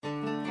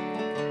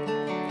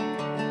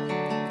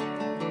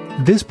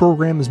This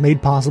program is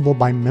made possible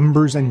by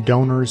members and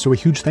donors, so a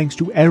huge thanks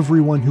to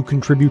everyone who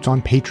contributes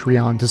on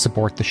Patreon to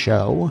support the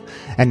show.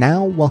 And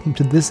now, welcome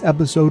to this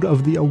episode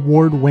of the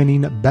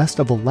award-winning Best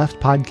of the Left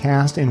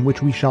podcast, in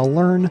which we shall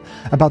learn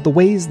about the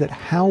ways that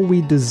how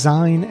we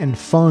design and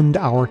fund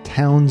our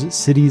towns,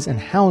 cities, and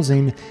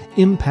housing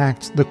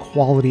impacts the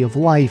quality of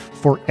life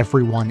for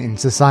everyone in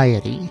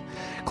society.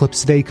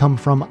 Clips today come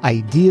from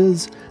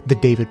Ideas, The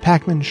David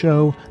Pakman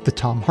Show, The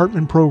Thom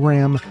Hartmann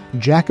Program,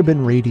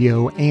 Jacobin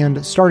Radio,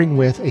 and starting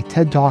with a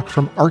TED Talk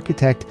from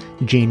architect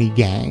Janie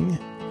Gang.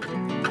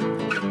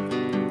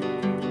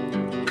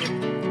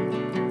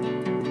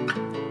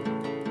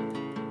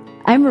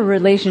 I'm a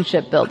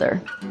relationship builder.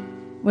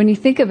 When you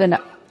think of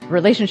a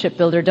relationship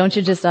builder, don't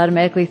you just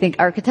automatically think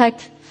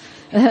architect?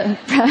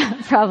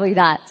 Probably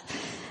not.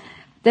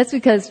 That's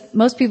because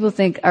most people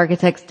think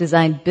architects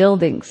design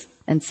buildings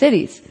and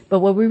cities, but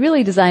what we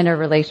really design are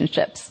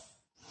relationships.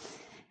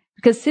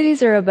 Because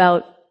cities are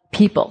about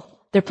people.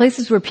 They're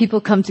places where people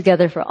come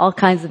together for all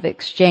kinds of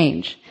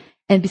exchange.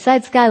 And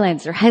besides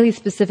skylines, they're highly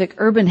specific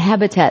urban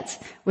habitats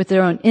with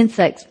their own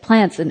insects,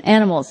 plants, and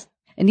animals,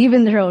 and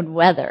even their own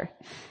weather.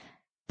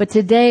 But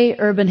today,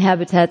 urban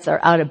habitats are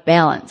out of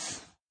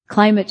balance.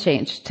 Climate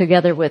change,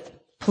 together with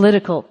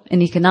political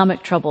and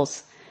economic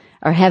troubles,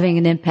 are having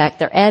an impact.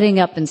 They're adding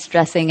up and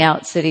stressing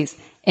out cities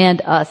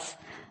and us,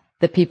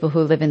 the people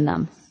who live in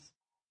them.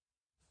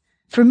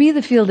 For me,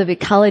 the field of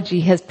ecology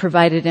has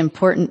provided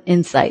important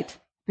insight,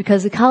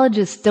 because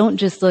ecologists don't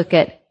just look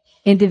at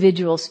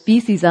individual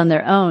species on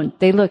their own.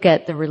 They look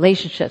at the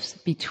relationships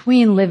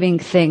between living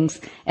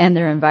things and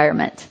their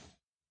environment.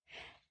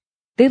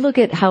 They look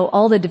at how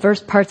all the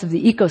diverse parts of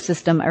the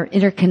ecosystem are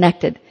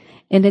interconnected,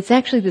 and it's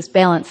actually this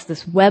balance,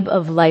 this web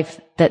of life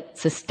that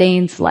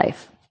sustains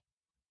life.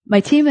 My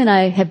team and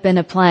I have been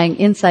applying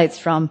insights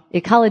from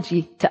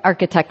ecology to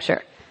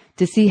architecture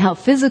to see how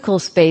physical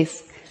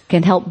space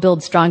can help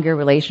build stronger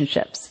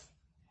relationships.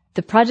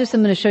 The projects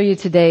I'm going to show you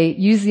today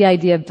use the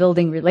idea of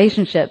building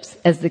relationships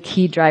as the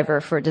key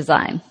driver for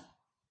design.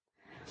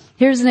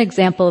 Here's an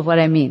example of what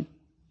I mean.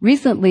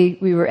 Recently,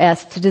 we were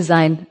asked to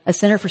design a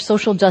Center for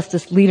Social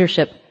Justice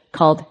Leadership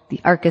called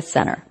the Arcus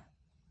Center.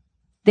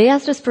 They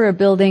asked us for a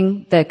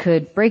building that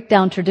could break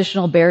down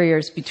traditional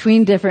barriers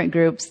between different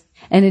groups,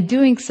 and in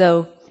doing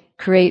so,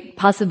 create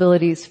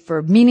possibilities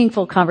for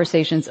meaningful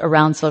conversations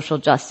around social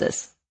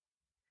justice.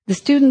 The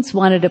students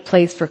wanted a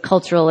place for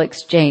cultural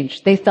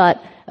exchange. They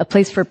thought a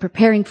place for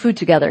preparing food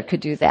together could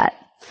do that.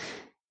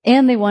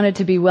 And they wanted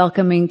to be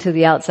welcoming to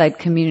the outside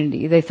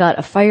community. They thought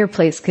a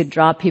fireplace could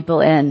draw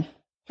people in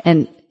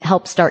and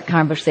help start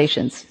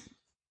conversations.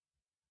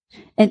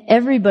 And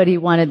everybody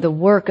wanted the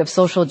work of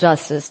social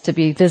justice to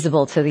be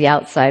visible to the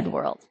outside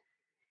world.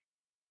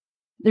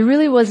 There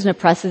really wasn't a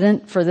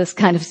precedent for this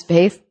kind of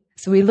space,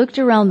 so we looked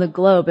around the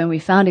globe and we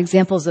found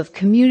examples of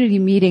community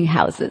meeting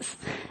houses.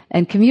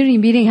 And community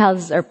meeting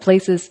houses are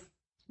places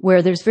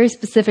where there's very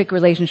specific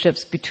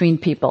relationships between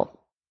people.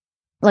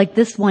 Like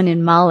this one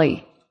in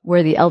Mali,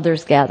 where the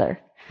elders gather.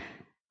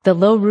 The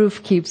low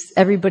roof keeps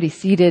everybody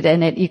seated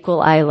and at equal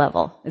eye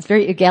level. It's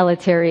very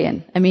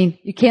egalitarian. I mean,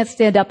 you can't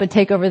stand up and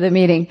take over the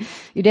meeting.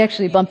 You'd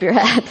actually bump your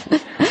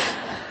head.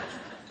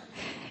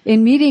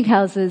 In meeting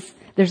houses,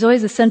 there's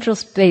always a central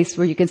space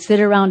where you can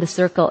sit around a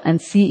circle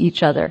and see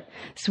each other.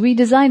 So we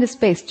designed a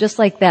space just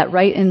like that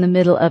right in the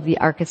middle of the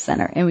Arcus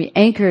Center, and we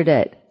anchored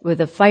it with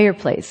a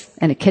fireplace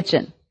and a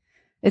kitchen.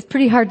 It's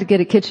pretty hard to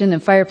get a kitchen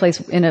and fireplace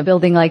in a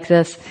building like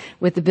this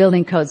with the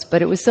building codes,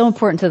 but it was so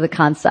important to the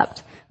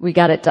concept. We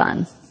got it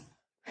done.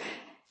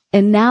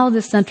 And now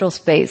the central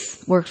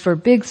space worked for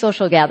big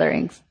social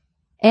gatherings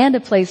and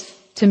a place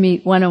to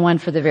meet one-on-one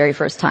for the very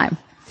first time.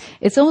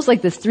 It's almost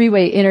like this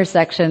three-way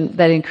intersection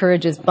that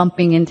encourages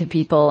bumping into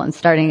people and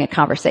starting a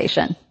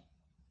conversation.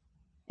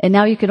 And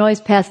now you can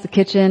always pass the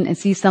kitchen and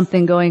see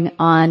something going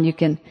on. You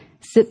can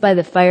sit by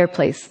the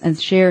fireplace and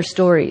share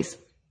stories.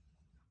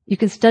 You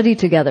can study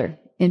together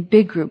in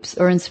big groups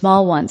or in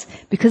small ones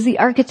because the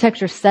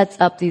architecture sets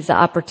up these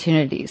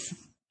opportunities.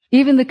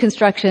 Even the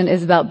construction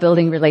is about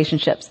building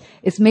relationships.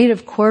 It's made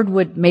of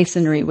cordwood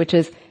masonry, which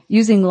is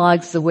using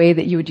logs the way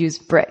that you would use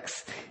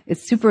bricks.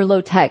 It's super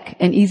low tech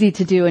and easy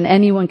to do, and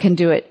anyone can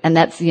do it, and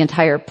that's the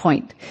entire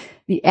point.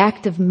 The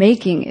act of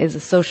making is a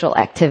social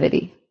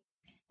activity.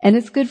 And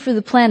it's good for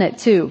the planet,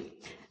 too.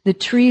 The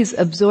trees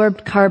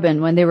absorbed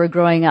carbon when they were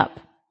growing up,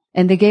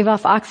 and they gave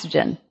off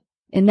oxygen.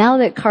 And now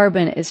that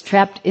carbon is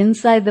trapped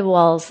inside the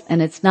walls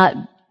and it's not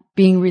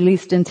being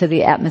released into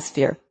the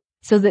atmosphere,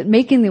 so that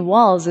making the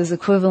walls is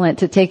equivalent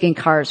to taking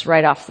cars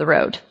right off the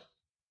road.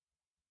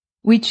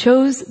 We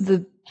chose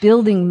the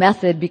building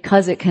method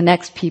because it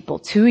connects people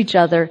to each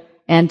other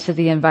and to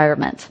the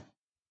environment.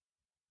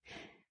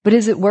 But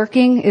is it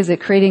working? Is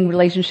it creating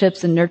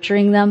relationships and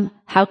nurturing them?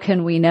 How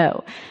can we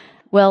know?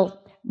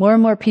 Well, more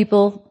and more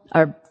people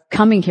are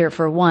coming here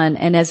for one,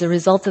 and as a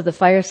result of the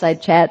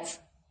fireside chats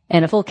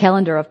and a full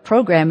calendar of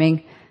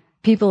programming,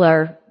 people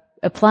are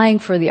applying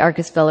for the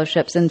Arcus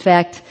Fellowships. In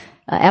fact,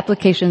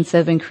 applications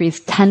have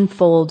increased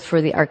tenfold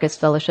for the Arcus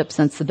Fellowship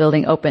since the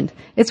building opened.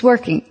 It's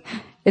working.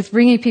 It's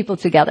bringing people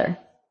together.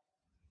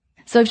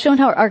 So I've shown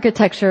how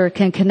architecture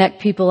can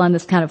connect people on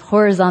this kind of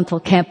horizontal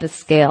campus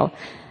scale.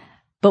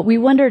 But we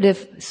wondered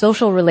if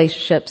social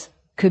relationships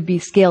could be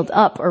scaled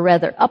up, or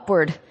rather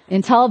upward,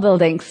 in tall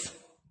buildings.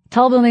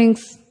 Tall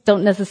buildings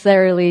don't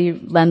necessarily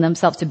lend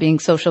themselves to being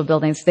social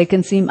buildings. They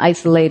can seem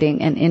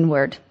isolating and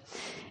inward.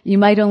 You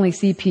might only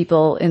see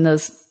people in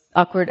those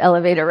awkward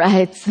elevator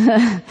rides.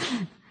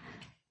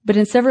 But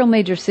in several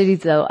major cities,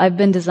 though, I've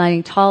been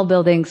designing tall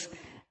buildings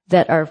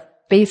that are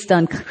based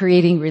on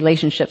creating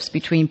relationships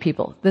between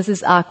people. This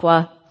is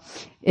Aqua.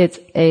 It's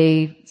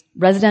a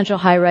residential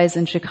high-rise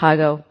in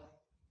Chicago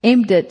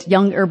aimed at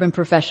young urban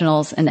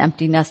professionals and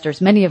empty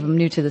nesters, many of them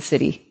new to the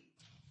city.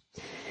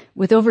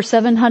 With over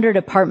 700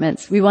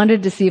 apartments, we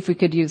wanted to see if we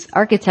could use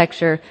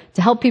architecture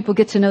to help people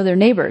get to know their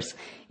neighbors,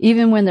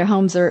 even when their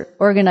homes are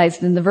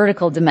organized in the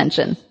vertical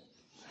dimension.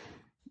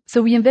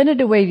 So we invented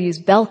a way to use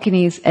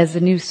balconies as the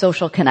new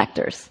social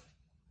connectors.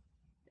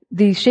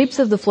 The shapes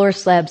of the floor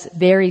slabs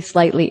vary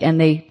slightly, and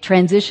they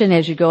transition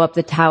as you go up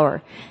the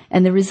tower.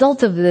 And the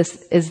result of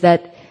this is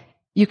that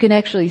you can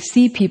actually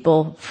see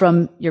people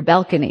from your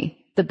balcony.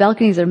 The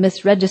balconies are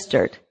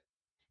misregistered.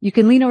 You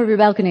can lean over your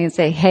balcony and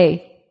say,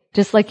 hey,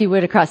 just like you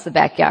would across the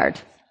backyard.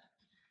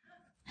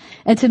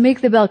 And to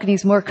make the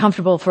balconies more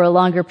comfortable for a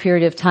longer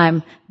period of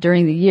time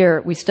during the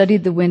year, we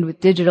studied the wind with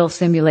digital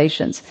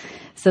simulations.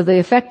 So the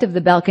effect of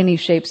the balcony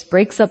shapes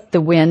breaks up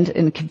the wind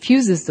and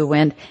confuses the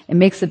wind and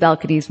makes the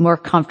balconies more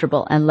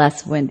comfortable and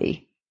less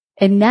windy.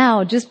 And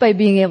now, just by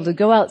being able to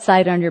go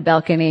outside on your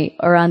balcony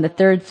or on the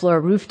third floor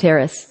roof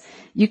terrace,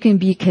 you can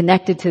be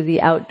connected to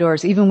the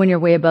outdoors even when you're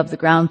way above the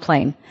ground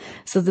plane.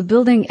 So the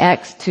building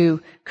acts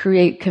to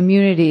create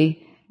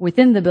community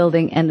within the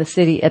building and the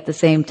city at the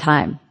same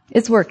time.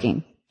 It's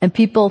working. And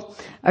people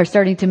are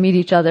starting to meet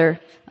each other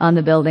on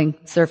the building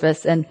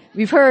surface. And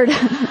we've heard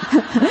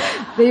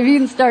they've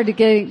even started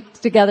getting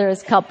together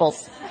as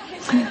couples.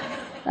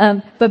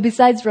 But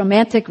besides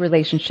romantic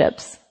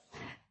relationships,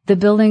 the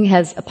building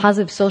has a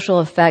positive social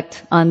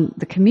effect on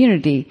the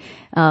community,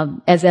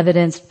 as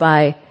evidenced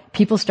by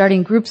people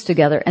starting groups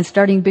together and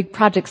starting big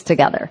projects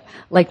together,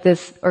 like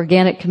this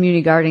organic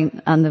community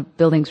garden on the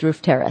building's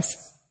roof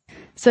terrace.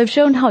 So I've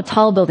shown how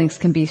tall buildings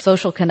can be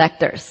social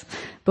connectors.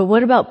 But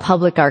what about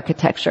public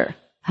architecture?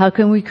 How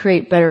can we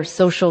create better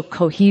social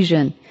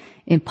cohesion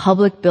in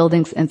public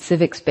buildings and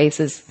civic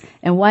spaces?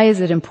 And why is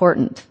it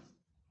important?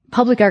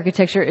 Public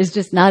architecture is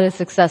just not as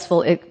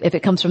successful if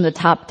it comes from the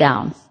top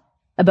down.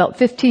 About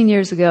 15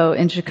 years ago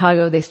in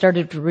Chicago, they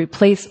started to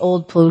replace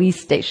old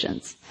police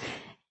stations.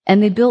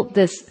 And they built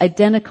this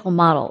identical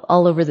model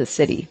all over the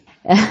city.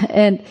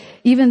 And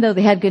even though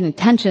they had good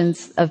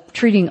intentions of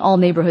treating all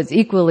neighborhoods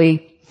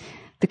equally,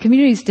 the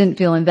communities didn't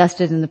feel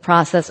invested in the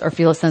process or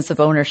feel a sense of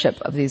ownership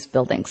of these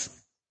buildings.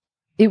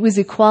 It was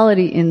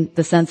equality in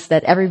the sense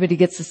that everybody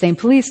gets the same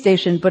police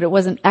station, but it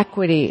wasn't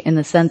equity in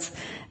the sense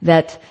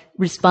that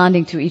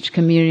responding to each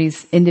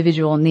community's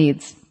individual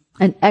needs.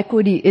 And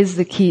equity is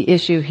the key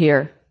issue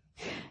here.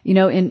 You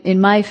know, in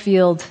my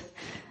field,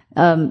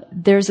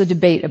 there's a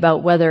debate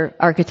about whether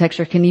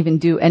architecture can even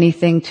do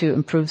anything to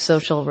improve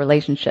social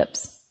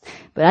relationships.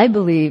 But I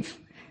believe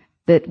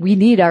that we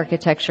need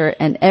architecture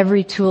and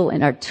every tool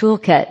in our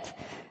toolkit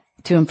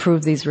to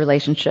improve these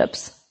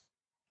relationships.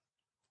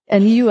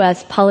 In the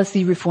U.S.,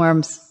 policy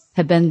reforms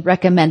have been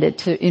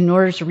recommended in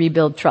order to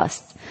rebuild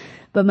trust.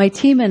 But my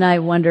team and I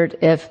wondered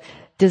if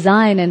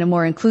design and a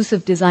more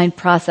inclusive design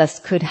process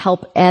could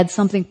help add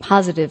something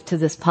positive to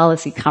this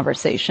policy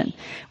conversation.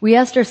 We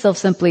asked ourselves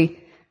simply,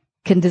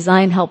 can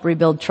design help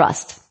rebuild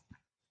trust?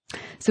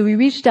 So we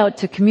reached out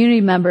to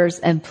community members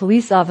and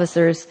police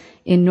officers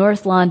in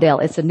North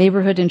Lawndale. It's a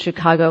neighborhood in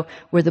Chicago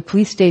where the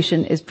police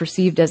station is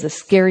perceived as a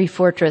scary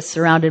fortress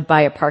surrounded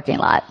by a parking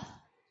lot.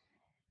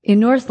 In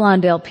North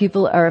Lawndale,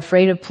 people are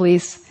afraid of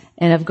police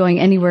and of going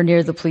anywhere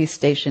near the police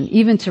station,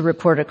 even to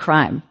report a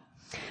crime.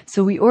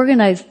 So we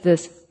organized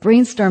this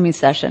brainstorming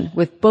session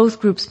with both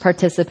groups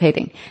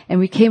participating, and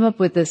we came up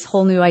with this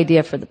whole new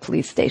idea for the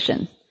police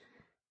station.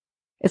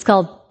 It's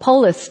called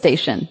Polis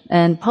Station,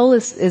 and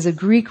polis is a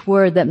Greek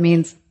word that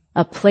means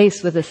a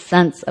place with a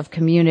sense of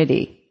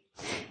community.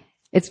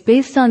 It's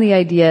based on the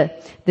idea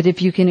that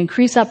if you can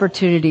increase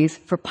opportunities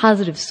for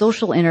positive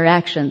social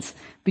interactions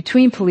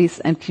between police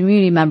and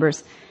community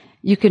members,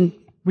 you can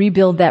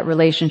rebuild that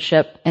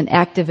relationship and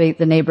activate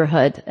the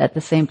neighborhood at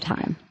the same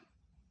time.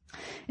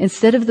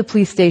 Instead of the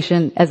police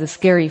station as a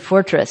scary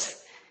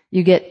fortress,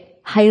 you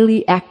get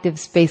highly active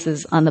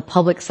spaces on the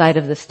public side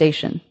of the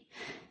station.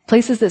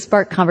 Places that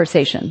spark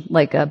conversation,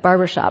 like a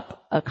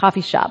barbershop, a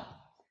coffee shop,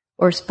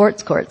 or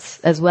sports courts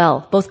as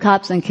well. Both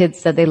cops and kids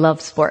said they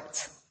love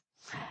sports.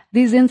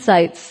 These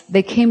insights,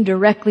 they came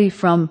directly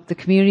from the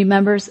community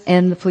members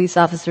and the police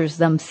officers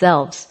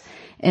themselves.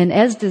 And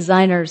as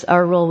designers,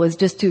 our role was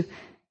just to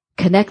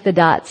connect the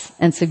dots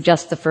and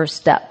suggest the first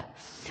step.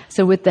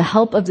 So with the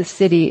help of the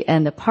city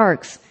and the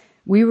parks,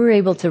 we were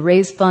able to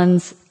raise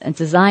funds and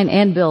design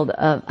and build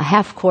a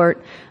half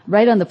court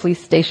right on the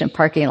police station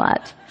parking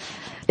lot.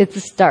 It's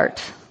a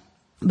start,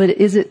 but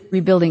is it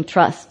rebuilding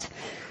trust?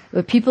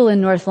 But people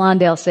in North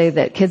Lawndale say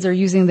that kids are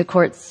using the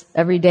courts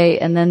every day,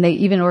 and then they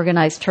even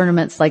organize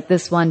tournaments like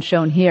this one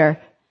shown here.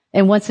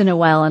 And once in a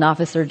while, an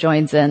officer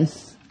joins in.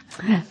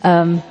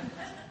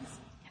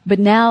 But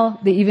now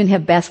they even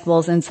have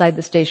basketballs inside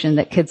the station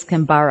that kids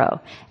can borrow.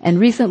 And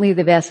recently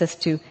they've asked us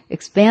to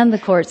expand the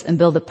courts and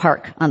build a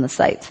park on the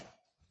site.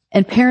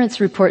 And parents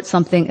report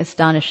something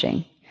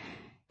astonishing.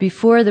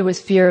 Before there was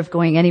fear of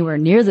going anywhere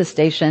near the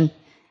station,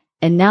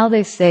 and now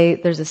they say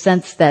there's a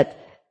sense that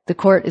the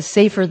court is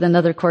safer than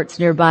other courts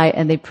nearby,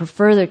 and they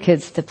prefer their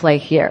kids to play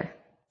here.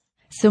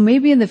 So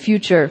maybe in the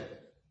future,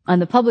 on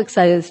the public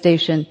side of the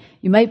station,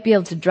 you might be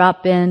able to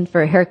drop in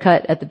for a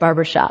haircut at the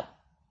barber shop,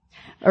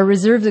 or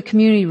reserve the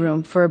community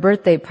room for a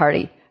birthday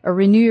party, or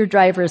renew your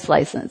driver's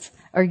license,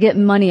 or get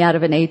money out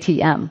of an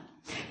ATM.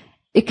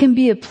 It can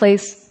be a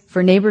place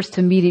for neighbors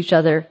to meet each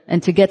other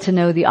and to get to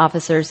know the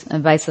officers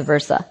and vice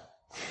versa.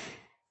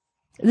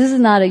 This is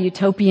not a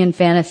utopian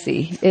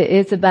fantasy.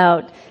 It's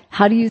about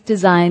how do you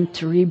design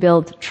to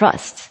rebuild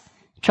trust,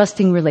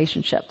 trusting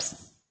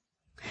relationships.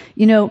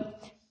 You know,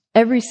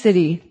 every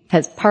city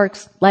has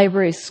parks,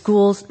 libraries,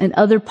 schools, and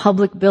other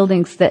public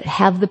buildings that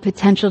have the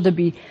potential to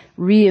be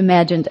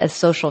reimagined as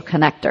social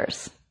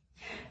connectors.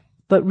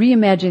 But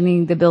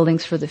reimagining the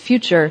buildings for the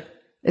future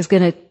is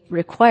going to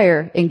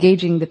require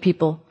engaging the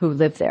people who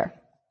live there.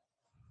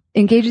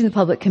 Engaging the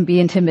public can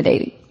be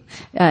intimidating.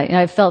 And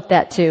I've felt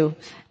that too.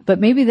 But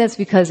maybe that's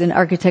because in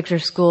architecture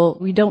school,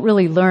 we don't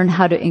really learn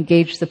how to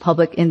engage the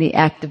public in the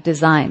act of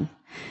design.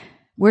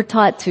 We're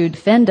taught to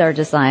defend our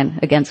design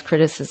against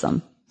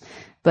criticism.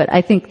 But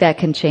I think that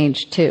can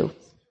change too.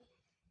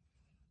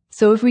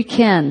 So if we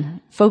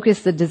can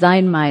focus the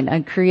design mind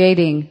on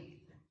creating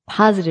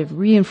positive,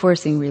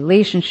 reinforcing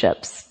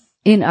relationships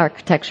in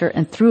architecture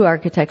and through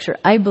architecture,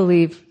 I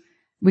believe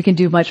we can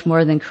do much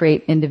more than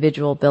create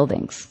individual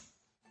buildings.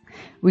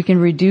 We can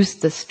reduce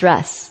the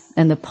stress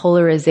and the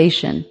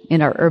polarization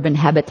in our urban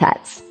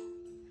habitats.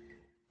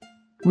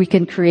 We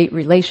can create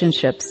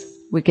relationships.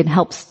 We can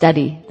help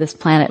steady this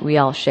planet we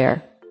all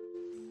share.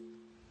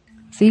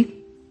 See?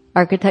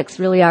 Architects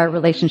really are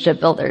relationship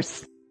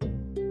builders.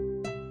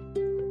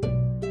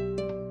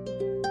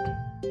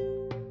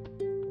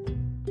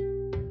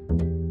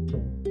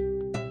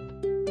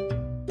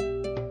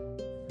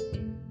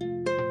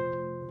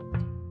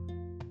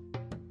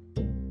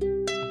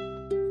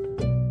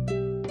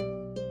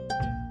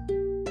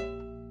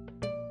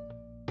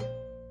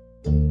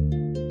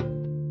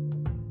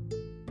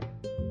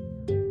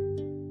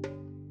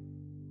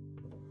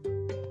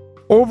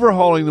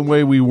 Overhauling the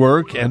way we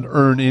work and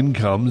earn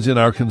incomes in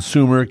our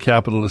consumer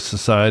capitalist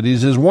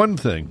societies is one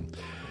thing.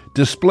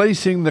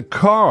 Displacing the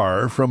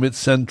car from its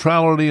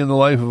centrality in the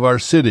life of our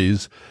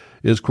cities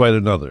is quite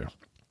another.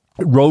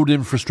 Road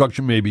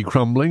infrastructure may be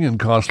crumbling and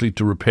costly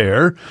to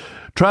repair.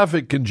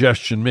 Traffic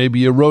congestion may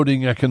be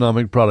eroding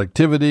economic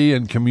productivity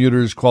and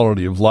commuters'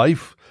 quality of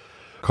life.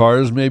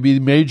 Cars may be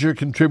major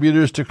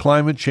contributors to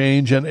climate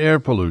change and air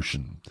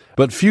pollution.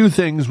 But few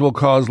things will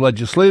cause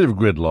legislative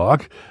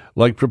gridlock,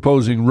 like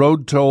proposing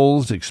road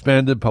tolls,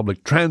 expanded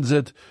public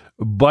transit,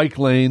 bike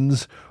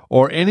lanes,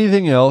 or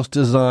anything else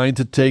designed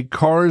to take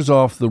cars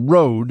off the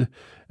road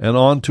and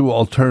onto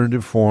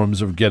alternative forms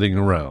of getting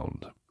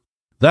around.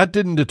 That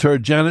didn't deter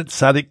Janet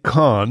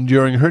Sadik-Khan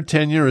during her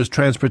tenure as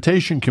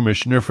Transportation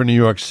Commissioner for New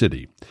York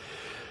City.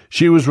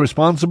 She was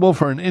responsible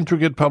for an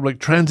intricate public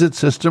transit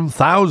system,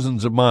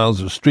 thousands of miles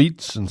of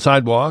streets and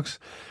sidewalks,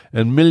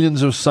 and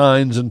millions of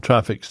signs and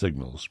traffic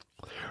signals.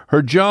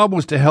 Her job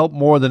was to help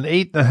more than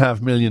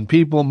 8.5 million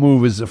people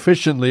move as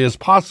efficiently as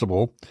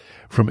possible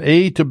from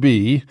A to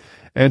B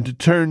and to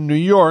turn New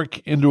York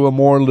into a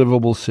more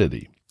livable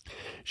city.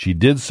 She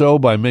did so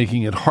by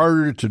making it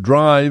harder to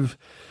drive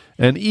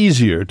and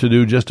easier to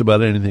do just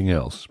about anything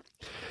else.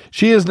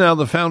 She is now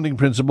the founding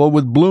principal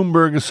with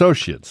Bloomberg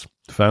Associates,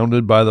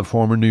 founded by the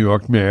former New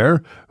York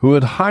mayor who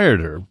had hired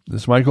her,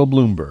 this Michael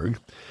Bloomberg,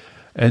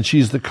 and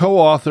she's the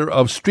co-author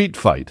of Street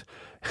Fight,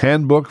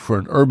 Handbook for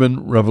an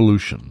Urban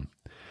Revolution.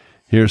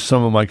 Here's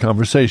some of my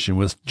conversation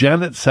with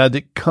Janet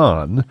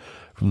Sadik-Khan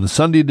from the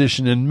Sunday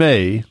edition in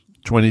May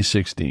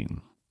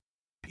 2016.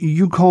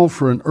 You call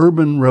for an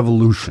urban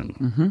revolution.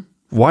 Mm-hmm.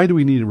 Why do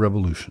we need a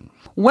revolution?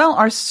 Well,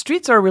 our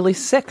streets are really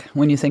sick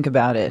when you think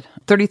about it.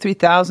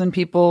 33,000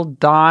 people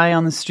die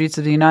on the streets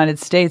of the United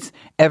States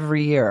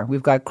every year.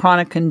 We've got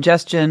chronic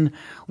congestion.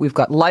 We've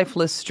got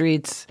lifeless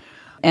streets.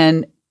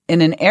 And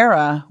in an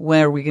era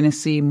where we're going to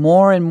see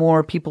more and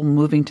more people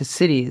moving to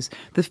cities,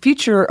 the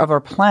future of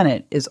our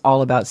planet is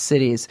all about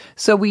cities.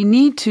 So we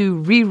need to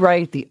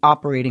rewrite the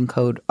operating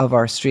code of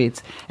our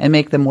streets and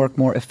make them work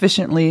more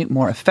efficiently,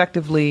 more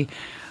effectively,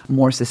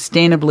 more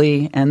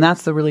sustainably. And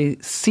that's the really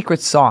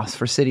secret sauce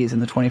for cities in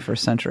the 21st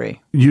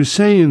century. You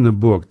say in the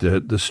book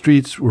that the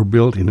streets were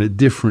built in a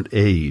different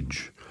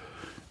age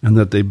and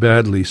that they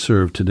badly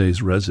serve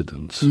today's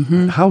residents.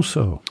 Mm-hmm. How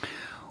so?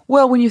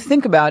 Well, when you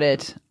think about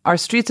it, our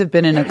streets have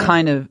been in a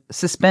kind of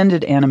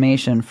suspended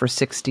animation for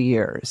 60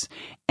 years.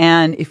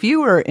 And if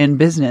you were in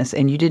business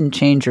and you didn't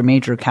change your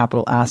major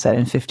capital asset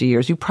in 50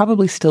 years, you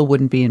probably still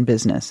wouldn't be in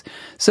business.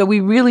 So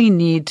we really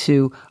need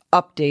to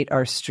update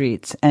our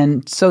streets.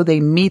 And so they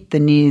meet the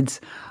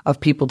needs of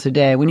people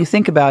today. When you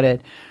think about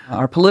it,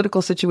 our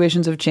political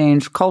situations have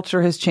changed,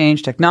 culture has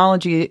changed,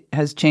 technology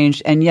has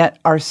changed, and yet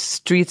our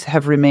streets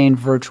have remained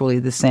virtually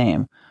the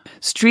same.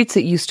 Streets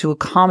that used to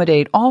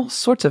accommodate all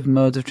sorts of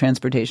modes of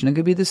transportation. It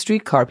could be the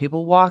streetcar,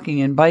 people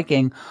walking and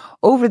biking.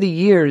 Over the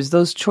years,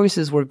 those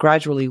choices were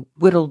gradually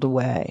whittled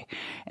away.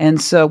 And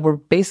so we're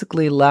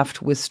basically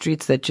left with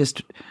streets that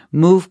just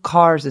move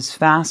cars as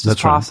fast as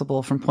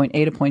possible from point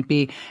A to point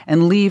B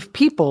and leave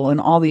people and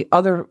all the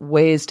other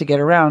ways to get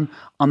around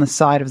on the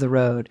side of the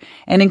road.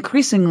 And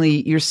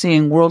increasingly, you're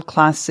seeing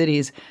world-class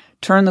cities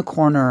turn the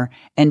corner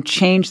and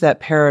change that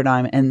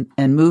paradigm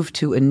and move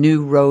to a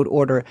new road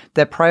order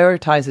that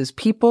prioritizes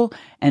people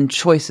and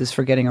choices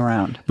for getting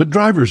around. But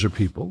drivers are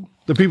people.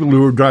 The people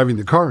who are driving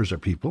the cars are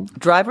people.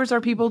 Drivers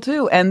are people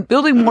too. And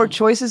building more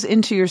choices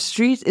into your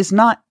streets is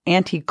not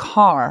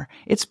anti-car.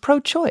 It's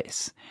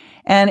pro-choice.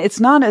 And it's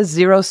not a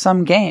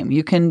zero-sum game.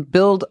 You can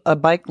build a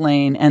bike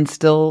lane and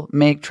still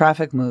make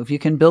traffic move. You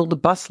can build a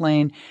bus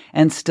lane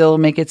and still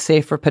make it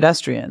safe for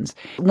pedestrians.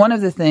 One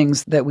of the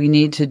things that we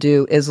need to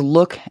do is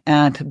look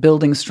at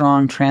building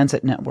strong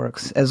transit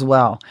networks as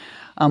well.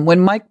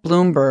 When Mike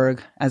Bloomberg,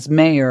 as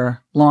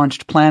mayor,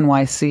 launched Plan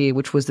YC,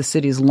 which was the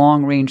city's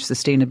long-range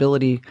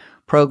sustainability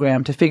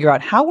program to figure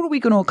out how are we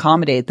going to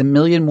accommodate the 1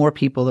 million more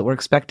people that were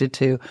expected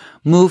to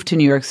move to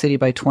New York City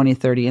by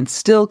 2030 and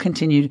still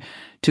continue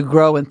to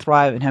grow and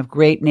thrive and have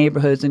great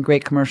neighborhoods and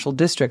great commercial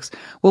districts.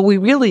 Well, we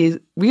really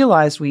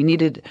realized we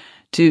needed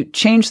to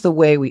change the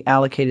way we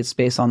allocated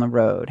space on the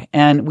road.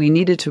 And we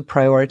needed to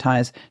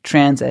prioritize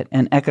transit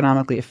and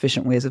economically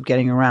efficient ways of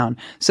getting around.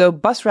 So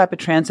bus rapid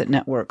transit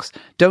networks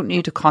don't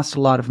need to cost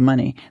a lot of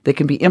money. They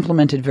can be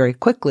implemented very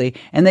quickly,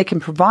 and they can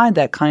provide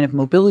that kind of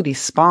mobility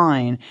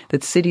spine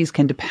that cities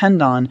can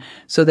depend on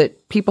so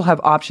that people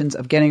have options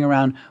of getting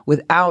around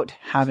without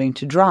having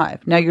to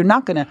drive. Now, you're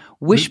not going to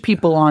wish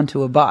people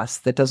onto a bus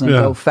that doesn't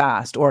go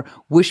fast or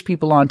wish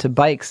people onto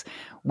bikes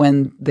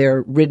when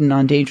they're ridden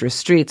on dangerous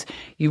streets.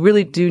 You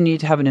really do need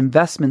to have an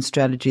investment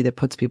strategy that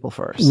puts people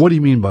first. What do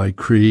you mean by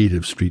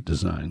creative street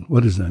design?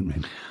 What does that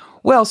mean?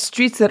 Well,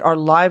 streets that are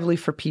lively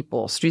for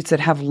people, streets that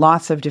have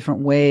lots of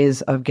different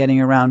ways of getting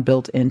around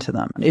built into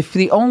them. If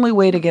the only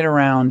way to get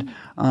around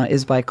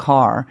is by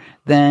car,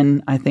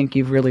 then I think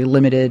you've really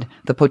limited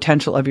the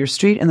potential of your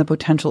street and the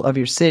potential of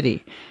your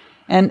city.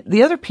 And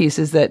the other piece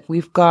is that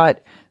we've got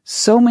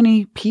so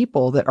many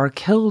people that are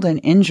killed and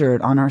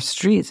injured on our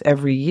streets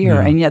every year.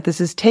 And yet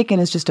this is taken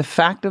as just a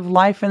fact of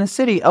life in the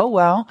city. Oh,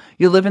 well,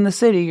 you live in the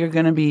city, you're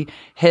going to be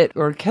hit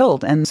or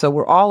killed. And so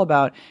we're all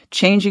about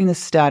changing the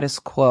status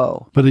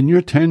quo. But in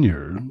your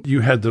tenure,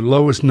 you had the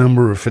lowest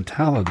number of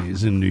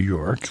fatalities in New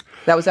York.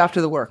 That was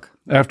after the work.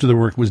 After the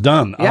work was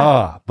done.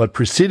 Yeah. But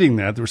preceding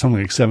that, there were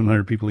something like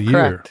 700 people a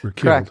year were killed.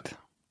 Correct.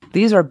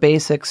 These are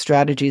basic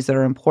strategies that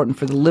are important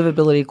for the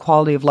livability,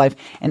 quality of life,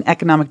 and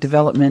economic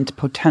development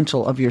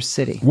potential of your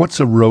city. What's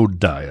a road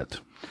diet?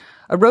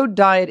 A road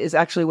diet is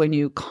actually when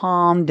you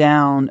calm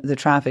down the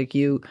traffic.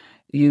 You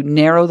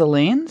narrow the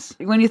lanes.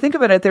 When you think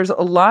about it, there's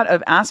a lot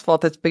of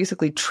asphalt that's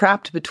basically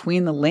trapped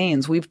between the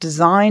lanes. We've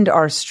designed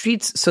our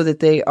streets so that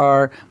they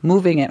are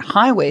moving at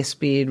highway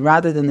speed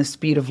rather than the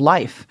speed of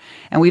life.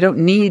 And we don't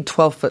need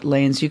 12-foot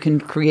lanes. You can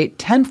create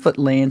 10-foot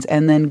lanes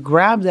and then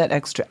grab that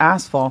extra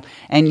asphalt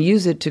and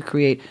use it to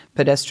create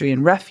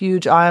pedestrian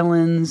refuge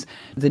islands.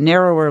 The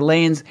narrower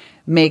lanes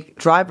make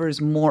drivers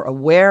more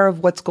aware of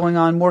what's going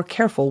on, more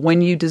careful.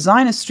 When you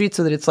design a street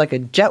so that it's like a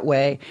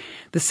jetway,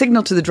 the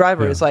signal to the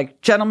driver is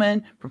like,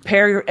 gentlemen,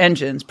 prepare your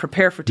engines,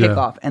 prepare for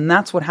takeoff. And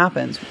that's what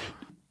happens.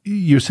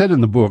 You said in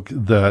the book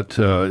that,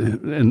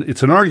 and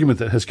it's an argument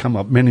that has come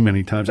up many,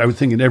 many times, I would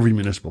think in every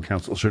municipal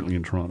council, certainly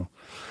in Toronto,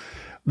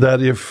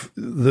 that if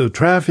the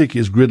traffic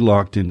is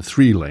gridlocked in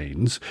 3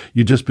 lanes,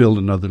 you just build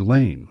another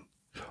lane.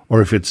 Or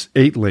if it's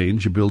 8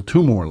 lanes, you build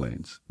 2 more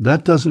lanes.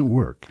 That doesn't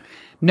work.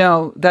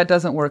 No, that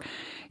doesn't work.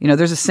 You know,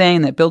 there's a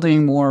saying that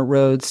building more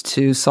roads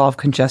to solve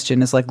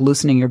congestion is like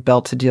loosening your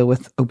belt to deal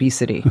with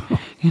obesity.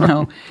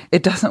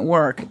 It doesn't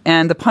work.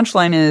 And the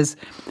punchline is,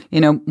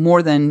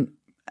 more than,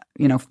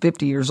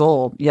 50 years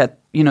old, yet,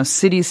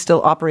 cities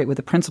still operate with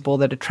the principle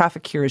that a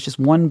traffic cure is just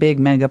one big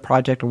mega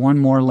project or one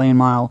more lane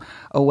mile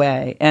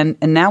away. And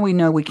now we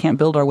know we can't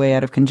build our way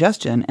out of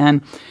congestion.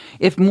 And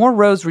if more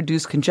roads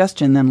reduce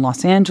congestion, then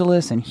Los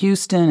Angeles and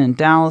Houston and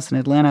Dallas and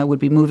Atlanta would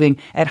be moving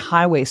at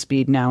highway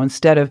speed now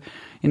instead of,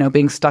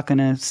 being stuck in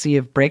a sea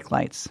of brake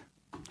lights.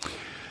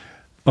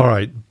 All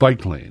right,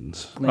 bike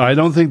lanes. I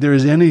don't think there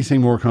is anything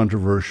more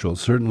controversial,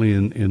 certainly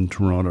in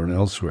Toronto and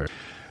elsewhere.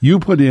 You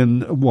put in,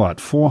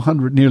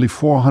 nearly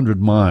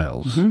 400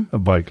 miles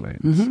of bike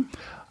lanes.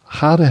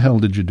 How the hell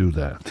did you do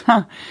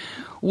that?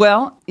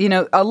 Well,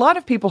 a lot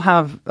of people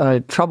have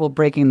trouble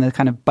breaking the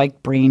kind of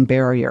bike brain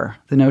barrier,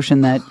 the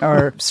notion that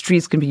our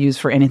streets can be used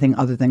for anything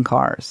other than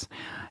cars.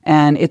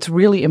 And it's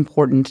really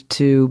important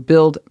to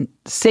build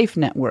safe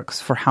networks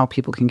for how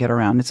people can get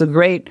around. It's a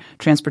great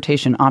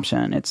transportation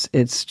option.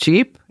 It's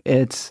cheap.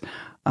 It's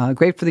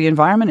great for the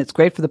environment. It's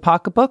great for the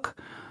pocketbook.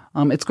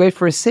 It's great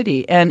for a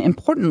city. And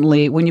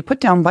importantly, when you put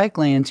down bike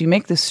lanes, you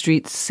make the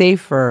street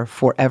safer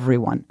for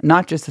everyone,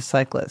 not just the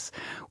cyclists.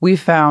 We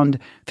found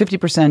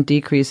 50%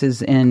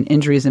 decreases in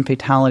injuries and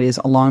fatalities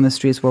along the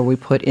streets where we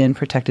put in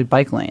protected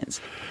bike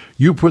lanes.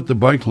 You put the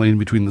bike lane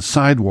between the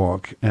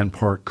sidewalk and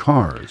parked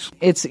cars.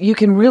 You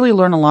can really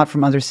learn a lot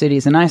from other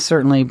cities, and I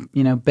certainly,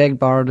 begged,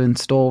 borrowed, and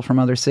stole from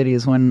other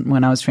cities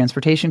when I was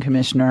transportation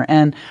commissioner.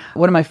 And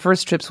one of my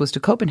first trips was to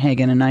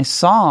Copenhagen, and I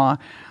saw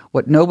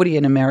what nobody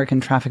in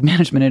American traffic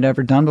management had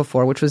ever done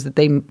before, which was that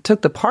they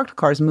took the parked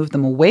cars, moved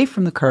them away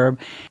from the curb.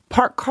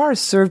 Parked cars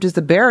served as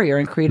the barrier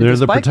and created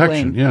this bike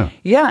lane.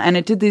 Yeah, and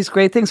it did these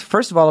great things.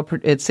 First of all,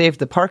 it saved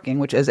the parking,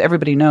 which, as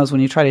everybody knows,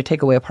 when you try to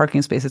take away a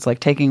parking space, it's like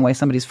taking away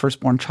somebody's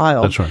firstborn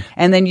child. That's right.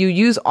 And then you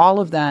use all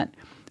of that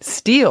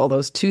steel,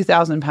 those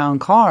 2,000-pound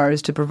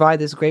cars, to provide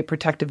this great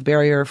protective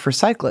barrier for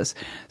cyclists.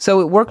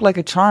 So it worked like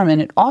a charm, and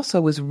it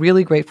also was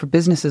really great for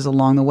businesses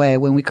along the way.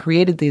 When we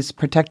created these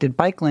protected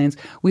bike lanes,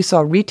 we saw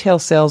retail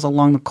sales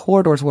along the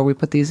corridors where we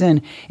put these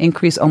in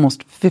increase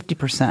almost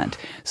 50%.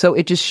 So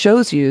it just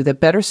shows you that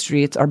better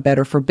streets are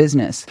better for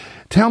business.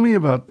 Tell me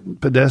about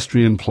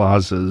pedestrian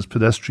plazas,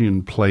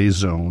 pedestrian play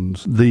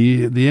zones,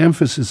 the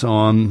emphasis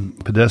on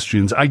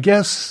pedestrians. I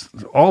guess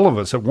all of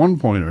us at one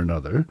point or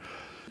another,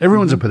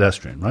 everyone's a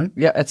pedestrian, right?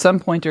 Yeah, at some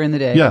point during the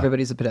day,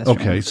 everybody's a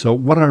pedestrian. Okay, so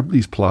what are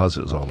these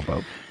plazas all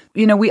about?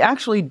 We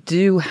actually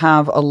do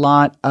have a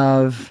lot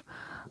of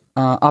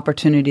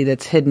opportunity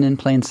that's hidden in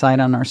plain sight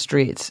on our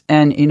streets.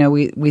 And,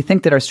 we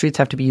think that our streets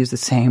have to be used the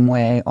same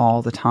way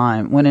all the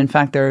time, when in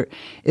fact there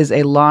is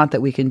a lot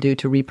that we can do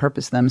to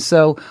repurpose them.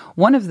 So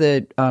one of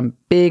the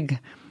big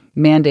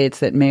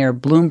mandates that Mayor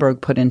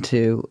Bloomberg put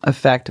into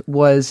effect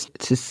was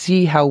to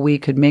see how we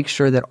could make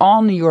sure that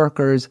all New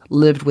Yorkers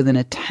lived within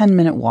a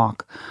 10-minute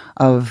walk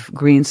of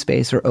green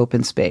space or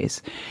open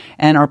space.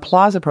 And our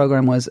plaza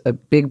program was a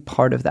big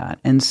part of that.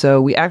 And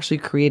so we actually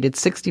created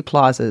 60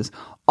 plazas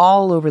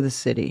all over the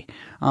city,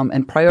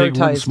 and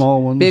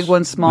prioritized big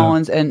ones, small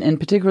ones, and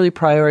particularly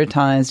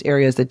prioritized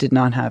areas that did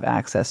not have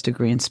access to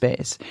green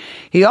space.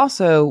 He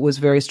also was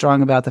very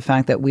strong about the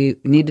fact that we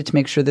needed to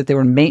make sure that there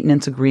were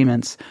maintenance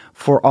agreements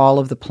for all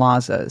of the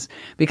plazas,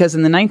 because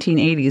in the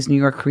 1980s, New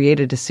York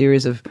created a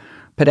series of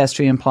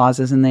pedestrian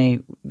plazas, and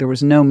there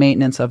was no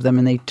maintenance of them,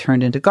 and they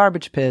turned into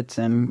garbage pits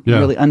and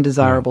really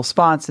undesirable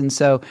spots. And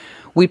so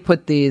we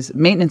put these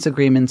maintenance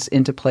agreements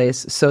into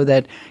place so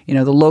that,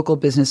 the local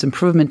business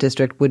improvement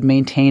district would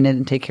maintain it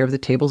and take care of the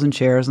tables and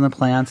chairs and the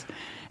plants.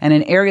 And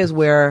in areas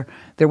where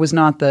there was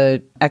not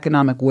the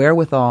economic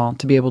wherewithal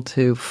to be able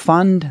to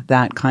fund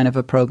that kind of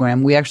a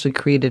program, we actually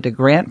created a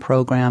grant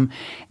program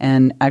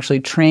and actually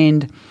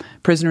trained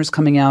prisoners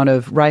coming out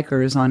of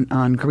Rikers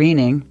on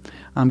greening,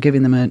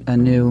 giving them a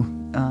new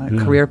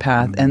career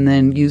path, and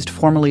then used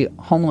formerly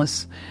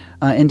homeless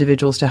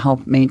individuals to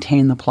help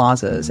maintain the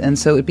plazas. And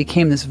so it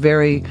became this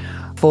very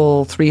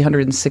full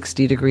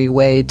 360-degree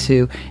way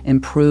to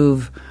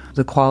improve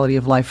the quality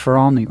of life for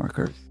all New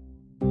Yorkers.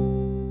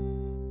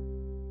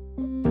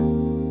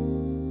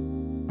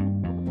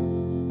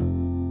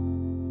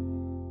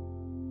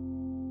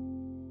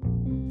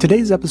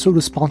 Today's episode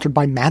is sponsored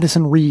by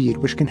Madison Reed,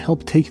 which can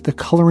help take the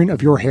coloring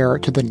of your hair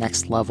to the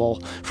next level.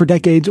 For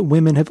decades,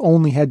 women have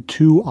only had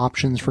two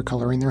options for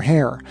coloring their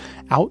hair: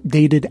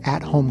 outdated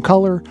at-home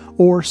color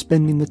or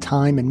spending the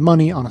time and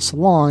money on a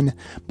salon,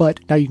 but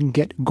now you can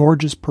get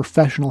gorgeous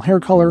professional hair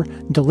color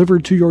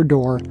delivered to your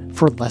door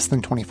for less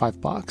than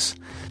 $25.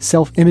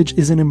 Self-image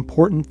is an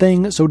important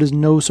thing, so it is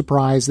no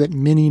surprise that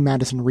many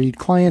Madison Reed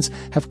clients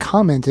have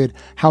commented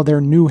how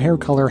their new hair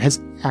color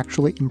has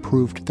actually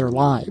improved their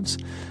lives.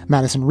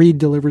 Madison Reed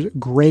delivers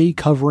gray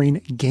covering,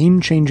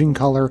 game-changing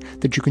color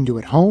that you can do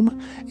at home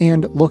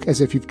and look as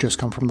if you've just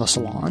come from the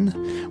salon.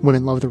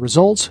 Women love the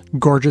results: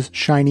 gorgeous,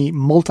 shiny,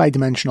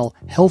 multi-dimensional,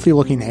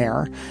 healthy-looking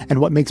hair. And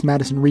what makes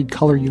Madison Reed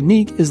color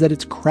unique is that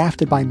it's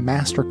crafted by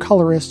master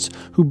colorists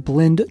who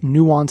blend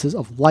nuances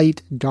of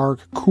light,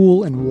 dark,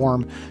 cool, and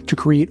warm to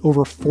create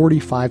over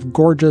 45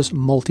 gorgeous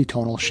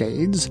multitonal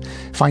shades.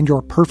 Find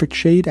your perfect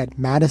shade at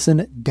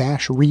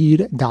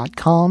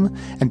madison-reed.com,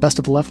 and Best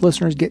of the Left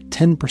listeners get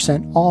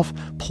 10% off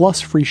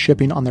plus free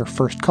shipping on their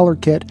first color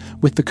kit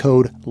with the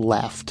code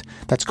LEFT.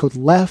 That's code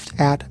LEFT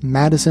at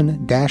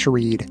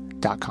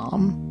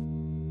madison-reed.com.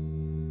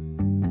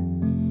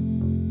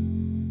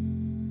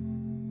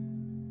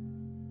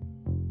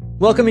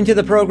 Welcome into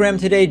the program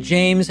today,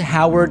 James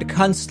Howard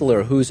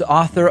Kunstler, who's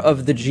author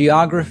of The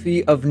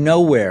Geography of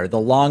Nowhere, The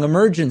Long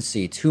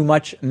Emergency, Too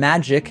Much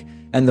Magic,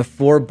 and the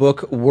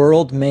 4-book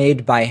World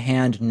Made by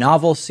Hand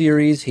novel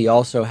series. He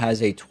also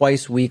has a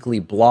twice-weekly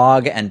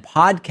blog, and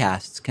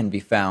podcasts can be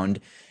found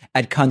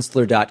at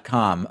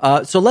kunstler.com.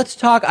 So let's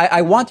talk.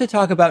 I want to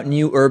talk about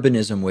new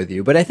urbanism with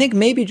you, but I think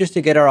maybe just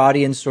to get our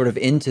audience sort of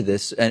into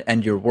this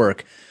and your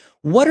work,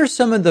 what are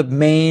some of the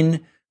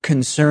main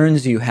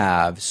concerns you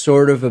have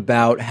sort of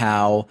about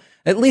how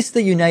at least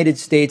the United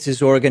States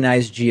is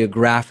organized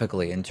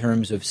geographically in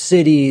terms of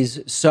cities,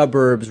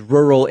 suburbs,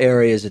 rural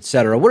areas,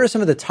 etc.? What are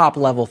some of the top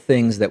level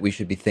things that we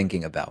should be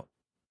thinking about?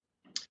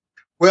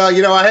 Well,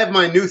 I have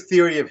my new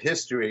theory of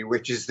history,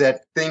 which is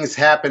that things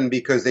happen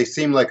because they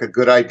seem like a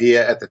good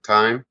idea at the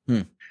time.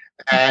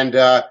 And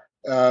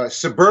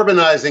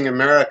suburbanizing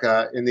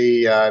America in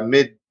the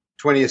mid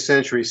 20th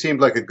century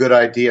seemed like a good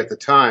idea at the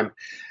time.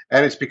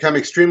 And it's become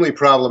extremely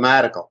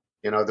problematical,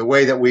 the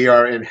way that we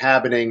are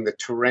inhabiting the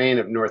terrain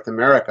of North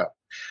America,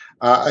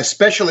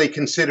 especially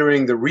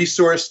considering the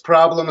resource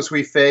problems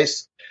we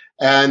face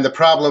and the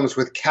problems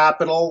with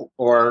capital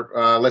or,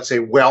 let's say,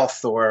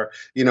 wealth or,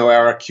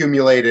 our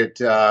accumulated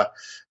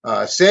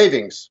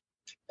savings.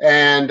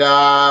 And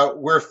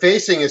we're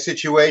facing a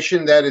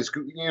situation that is,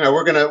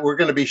 we're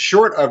going to be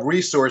short of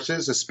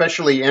resources,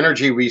 especially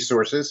energy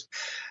resources.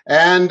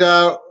 And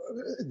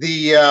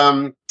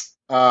the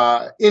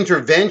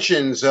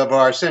interventions of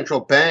our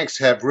central banks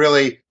have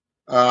really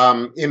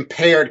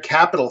impaired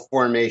capital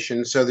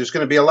formation. So there's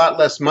going to be a lot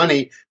less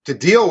money to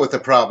deal with the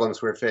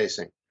problems we're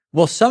facing.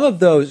 Well, some of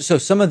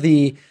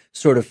the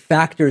sort of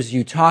factors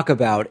you talk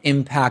about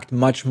impact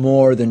much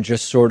more than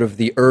just sort of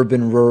the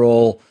urban,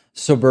 rural,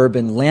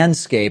 suburban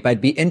landscape.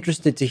 I'd be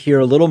interested to hear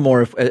a little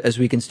more as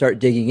we can start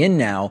digging in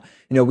now.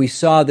 We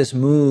saw this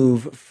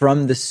move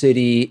from the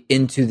city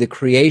into the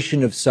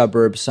creation of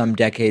suburbs some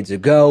decades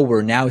ago.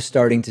 We're now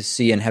starting to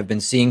see and have been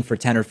seeing for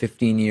 10 or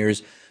 15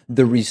 years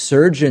the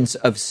resurgence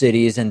of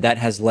cities, and that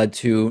has led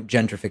to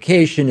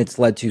gentrification. It's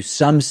led to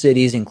some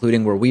cities,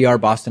 including where we are,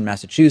 Boston,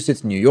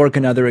 Massachusetts, New York,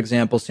 another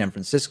example, San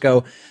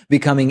Francisco,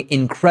 becoming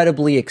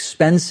incredibly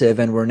expensive,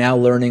 and we're now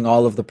learning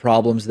all of the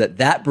problems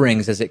that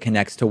brings as it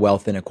connects to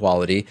wealth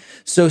inequality.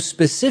 So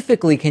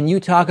specifically, can you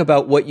talk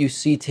about what you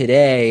see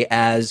today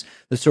as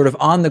the sort of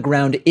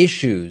on-the-ground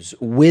issues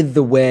with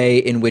the way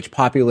in which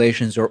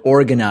populations are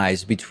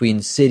organized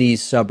between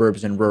cities,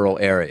 suburbs, and rural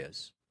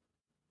areas?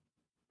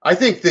 I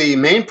think the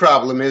main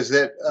problem is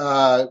that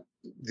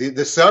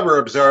the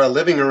suburbs are a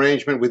living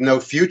arrangement with no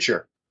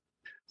future.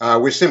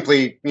 We're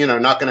simply,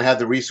 not going to have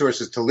the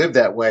resources to live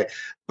that way.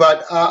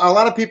 But a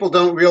lot of people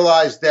don't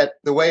realize that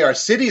the way our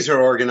cities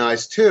are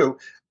organized too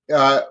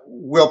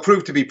will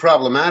prove to be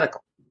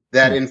problematical.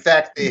 That in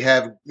fact they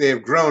have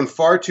grown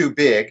far too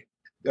big.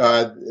 They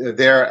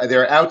are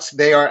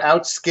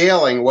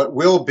outscaling what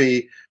will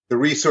be the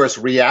resource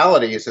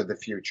realities of the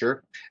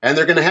future, and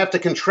they're going to have to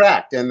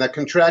contract, and the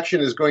contraction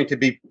is going to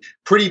be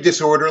pretty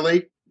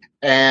disorderly.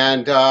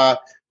 And I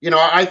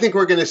think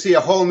we're going to see a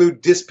whole new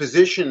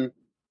disposition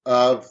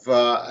of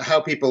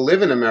how people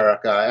live in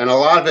America, and a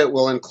lot of it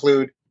will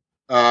include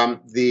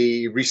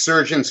the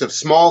resurgence of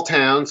small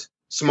towns,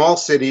 small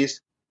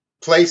cities,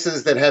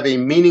 places that have a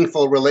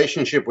meaningful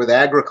relationship with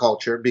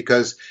agriculture,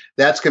 because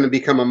that's going to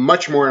become a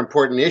much more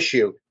important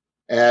issue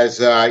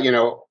as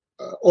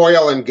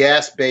oil and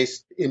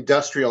gas-based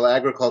industrial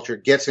agriculture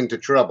gets into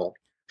trouble.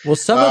 Well,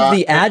 some of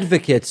the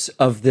advocates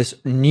of this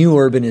new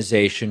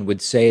urbanization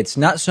would say it's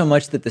not so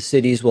much that the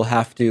cities will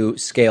have to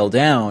scale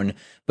down,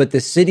 but the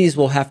cities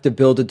will have to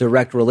build a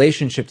direct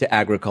relationship to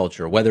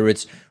agriculture, whether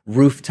it's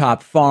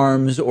rooftop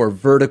farms or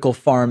vertical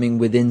farming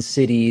within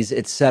cities,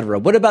 et cetera.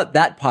 What about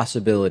that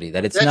possibility?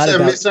 That it's That's not a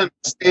about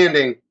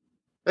misunderstanding.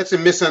 That's a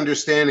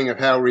misunderstanding of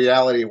how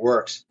reality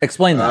works.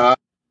 Explain that.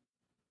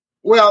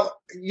 Well,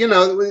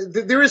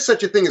 there is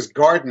such a thing as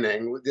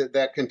gardening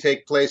that can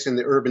take place in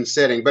the urban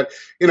setting. But,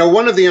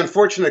 one of the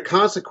unfortunate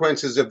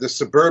consequences of the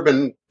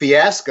suburban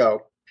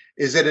fiasco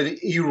is that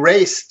it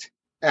erased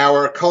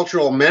our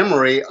cultural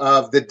memory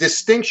of the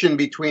distinction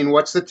between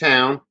what's the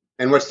town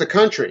and what's the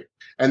country.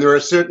 And there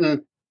are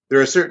certain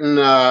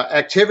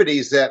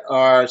activities that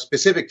are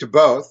specific to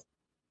both.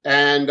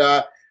 And,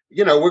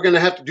 we're going to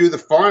have to do the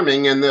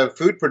farming and the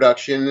food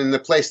production in the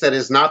place that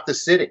is not the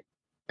city.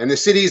 And the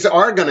cities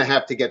are going to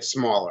have to get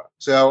smaller.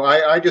 So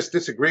I just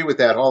disagree with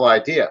that whole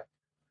idea.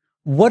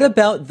 What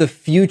about the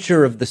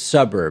future of the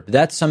suburb?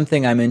 That's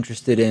something I'm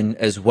interested in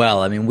as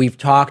well. I mean, we've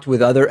talked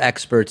with other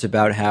experts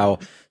about how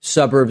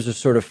suburbs are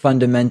sort of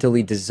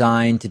fundamentally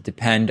designed to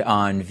depend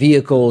on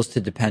vehicles,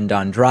 to depend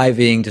on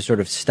driving, to sort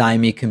of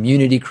stymie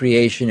community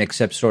creation,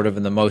 except sort of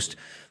in the most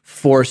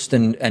forced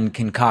and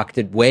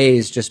concocted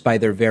ways just by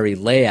their very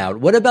layout.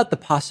 What about the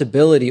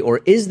possibility,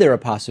 or is there a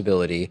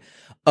possibility,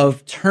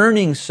 of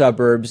turning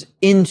suburbs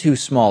into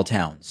small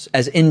towns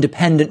as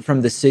independent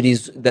from the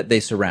cities that they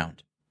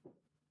surround?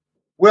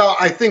 Well,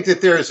 I think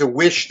that there is a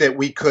wish that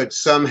we could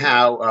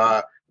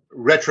somehow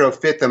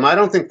retrofit them. I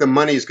don't think the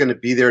money is going to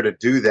be there to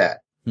do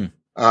that.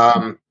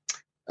 I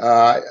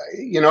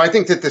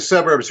think that the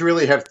suburbs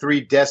really have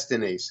three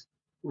destinies: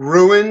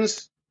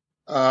 ruins,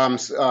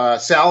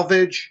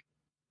 salvage,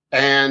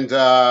 and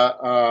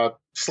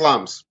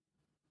slums.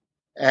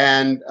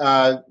 And,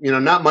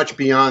 not much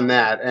beyond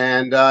that.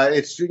 And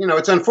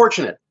it's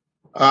unfortunate.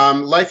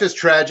 Life is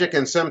tragic,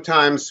 and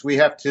sometimes we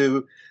have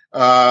to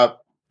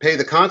pay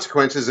the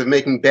consequences of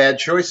making bad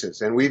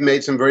choices. And we've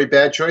made some very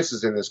bad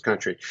choices in this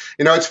country.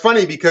 It's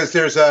funny because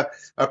there's a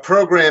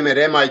program at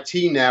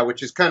MIT now,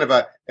 which is kind of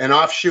an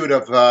offshoot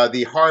of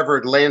the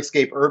Harvard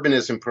Landscape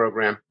Urbanism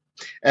program.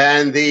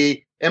 And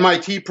the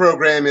MIT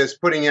program is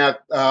putting out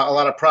a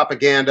lot of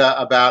propaganda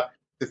about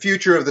the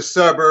future of the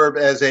suburb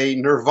as a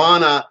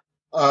nirvana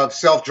of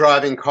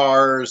self-driving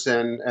cars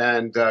and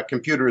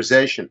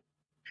computerization.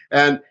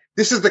 And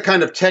this is the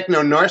kind of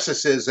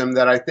techno-narcissism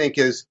that I think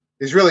is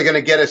really going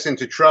to get us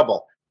into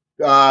trouble,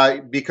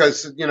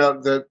 because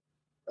the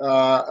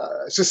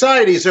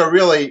societies are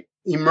really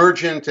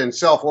emergent and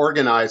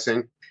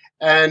self-organizing,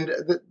 and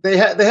they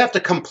have to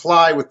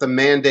comply with the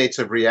mandates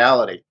of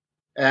reality.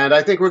 And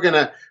I think we're going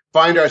to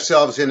find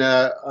ourselves in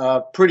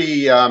a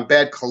pretty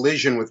bad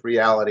collision with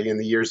reality in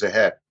the years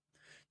ahead.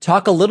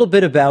 Talk a little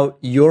bit about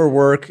your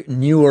work,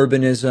 New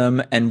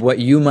Urbanism, and what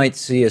you might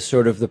see as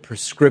sort of the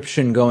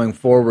prescription going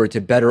forward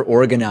to better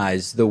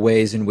organize the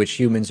ways in which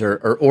humans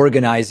are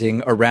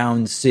organizing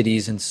around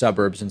cities and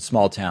suburbs and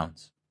small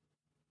towns.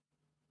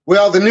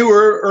 Well, the New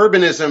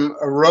Urbanism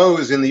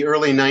arose in the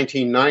early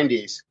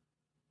 1990s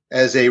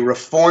as a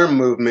reform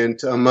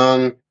movement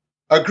among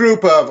a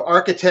group of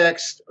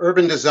architects,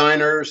 urban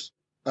designers,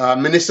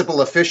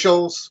 municipal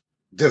officials,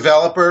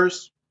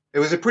 developers. It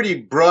was a pretty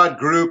broad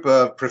group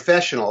of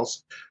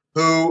professionals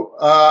who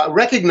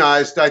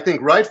recognized, I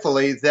think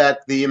rightfully,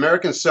 that the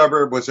American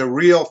suburb was a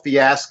real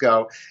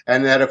fiasco,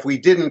 and that if we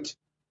didn't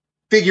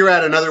figure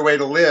out another way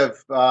to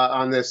live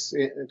on this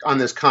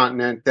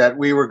continent, that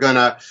we were going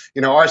to,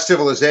 our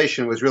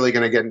civilization was really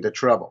going to get into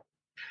trouble.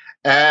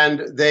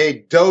 And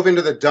they dove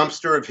into the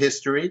dumpster of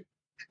history,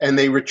 and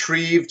they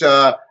retrieved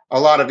a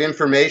lot of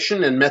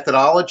information and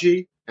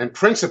methodology and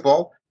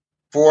principle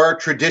for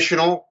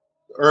traditional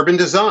urban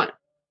design.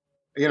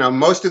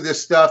 Most of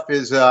this stuff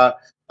is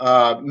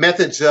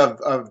methods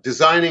of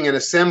designing and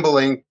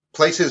assembling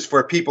places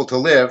for people to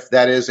live,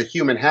 that is, a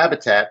human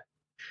habitat,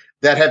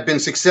 that have been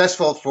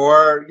successful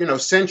for,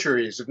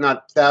 centuries, if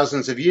not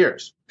thousands of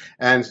years.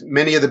 And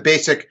many of the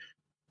basic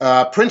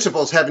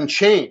principles haven't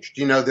changed.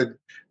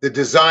 The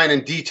design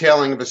and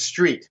detailing of a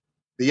street,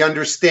 the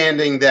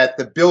understanding that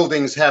the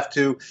buildings have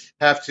to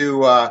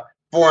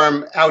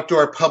form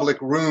outdoor public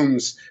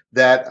rooms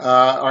that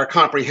are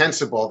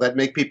comprehensible, that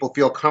make people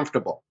feel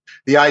comfortable.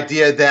 The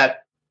idea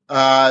that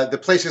the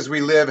places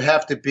we live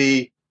have to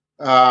be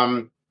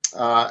have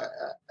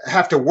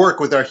to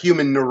work with our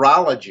human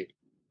neurology,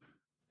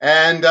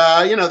 and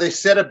they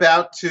set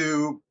about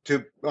to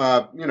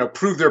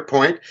prove their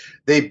point.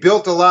 They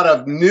built a lot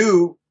of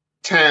new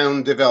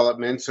town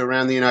developments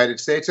around the United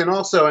States and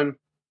also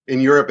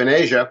in Europe and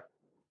Asia,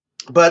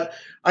 but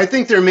I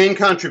think their main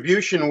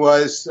contribution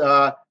was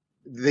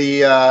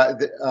the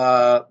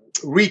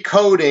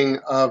recoding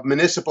of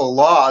municipal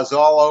laws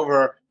all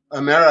over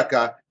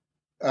America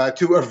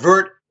to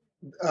avert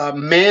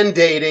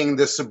mandating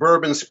the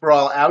suburban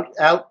sprawl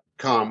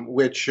outcome,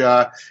 which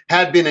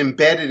had been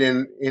embedded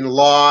in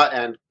law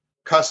and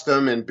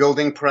custom and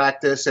building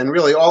practice and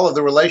really all of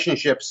the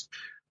relationships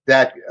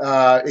that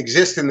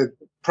exist in the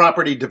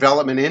property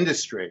development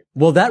industry.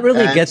 Well, that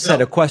really gets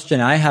at a question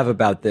I have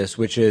about this,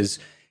 which is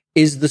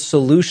the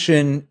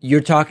solution,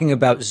 you're talking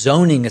about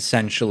zoning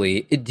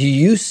essentially. Do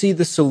you see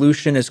the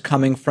solution as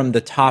coming from the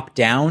top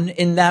down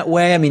in that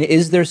way? I mean,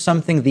 is there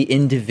something the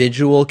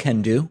individual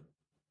can do?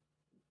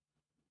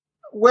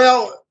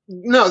 Well,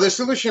 no, the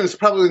solution is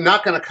probably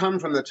not going to come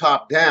from the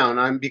top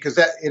down, because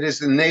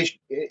it's in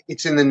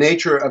the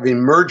nature of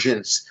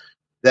emergence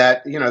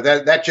that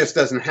that just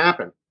doesn't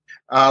happen.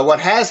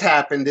 What has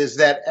happened is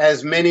that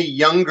as many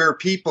younger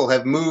people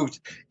have moved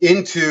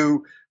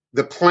into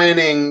the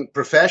planning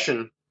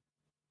profession,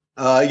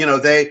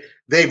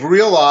 they've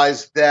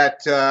realized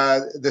that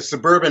the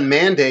suburban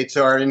mandates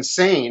are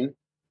insane,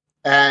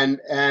 and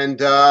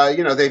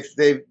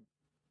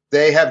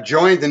they have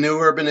joined the New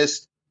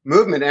Urbanist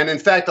movement, and in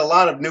fact, a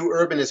lot of New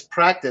Urbanist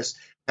practice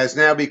has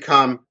now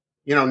become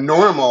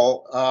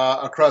normal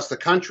across the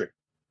country.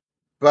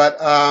 But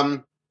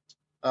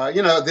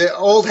the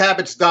old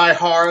habits die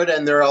hard,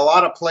 and there are a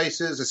lot of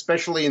places,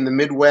 especially in the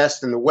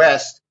Midwest and the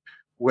West,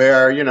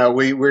 where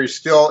we're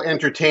still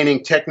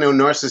entertaining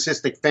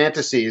techno-narcissistic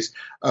fantasies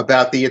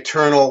about the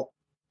eternal,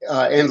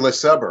 endless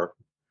suburb.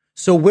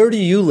 So where do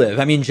you live?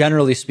 I mean,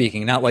 generally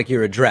speaking, not like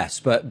your address,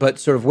 but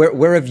sort of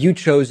where have you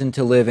chosen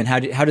to live, and how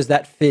does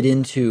that fit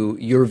into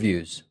your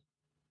views?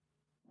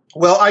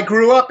 Well, I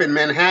grew up in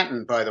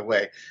Manhattan, by the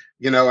way,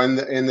 in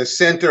the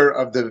center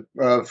of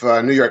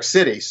New York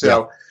City.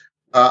 So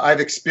I've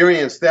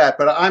experienced that,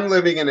 but I'm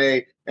living in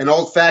an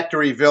old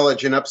factory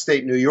village in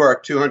upstate New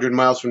York, 200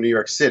 miles from New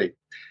York City.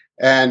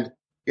 And,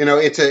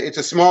 it's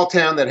a small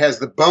town that has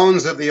the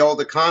bones of the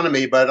old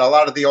economy, but a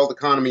lot of the old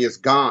economy is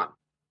gone.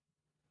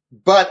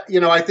 But,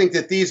 I think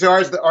that these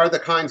are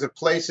the kinds of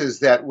places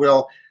that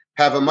will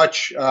have a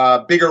much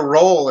bigger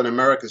role in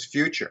America's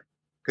future,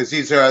 because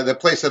the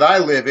place that I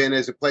live in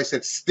is a place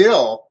that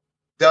still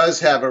does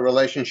have a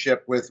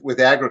relationship with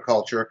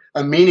agriculture,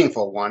 a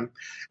meaningful one.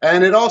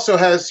 And it also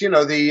has,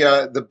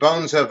 the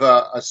bones of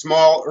a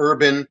small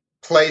urban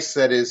place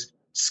that is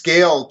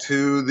scaled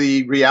to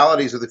the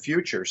realities of the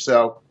future.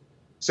 So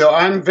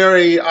I'm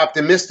very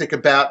optimistic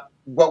about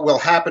what will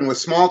happen with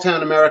small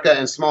town America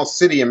and small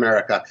city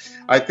America.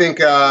 I think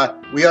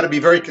we ought to be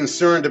very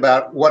concerned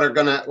about what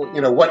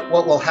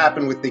will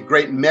happen with the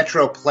great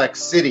metroplex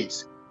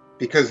cities,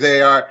 because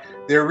they're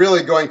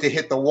really going to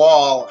hit the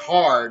wall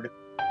hard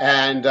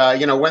And,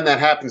 when that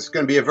happens, it's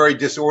going to be a very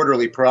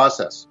disorderly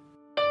process.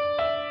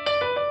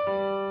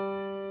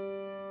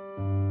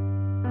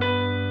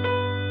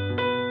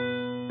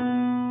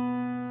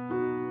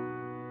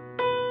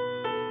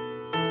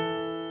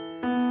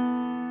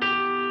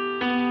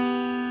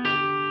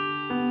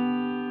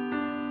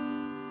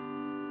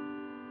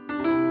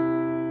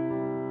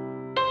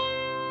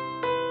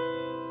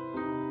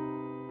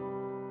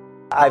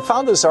 I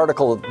found this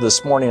article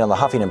this morning on the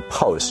Huffington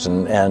Post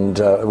and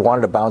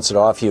wanted to bounce it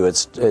off you.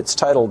 It's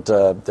titled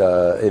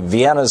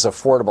Vienna's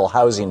Affordable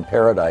Housing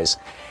Paradise.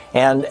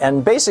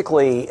 And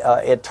basically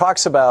it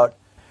talks about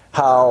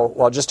how,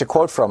 well, just a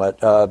quote from it,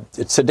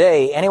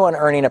 today anyone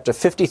earning up to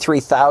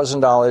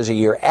 $53,000 a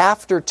year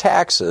after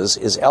taxes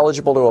is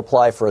eligible to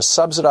apply for a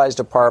subsidized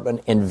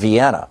apartment in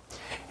Vienna.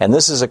 And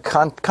this is a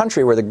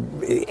country where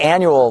the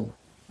annual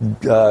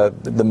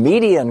the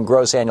median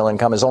gross annual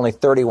income is only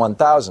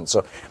 $31,000.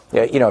 So,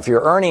 if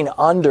you're earning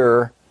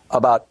under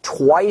about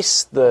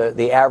twice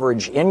the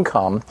average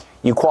income,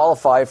 you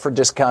qualify for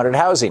discounted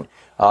housing.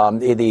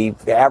 The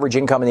average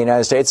income in the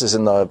United States is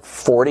in the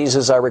 40s,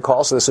 as I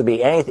recall. So this would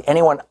be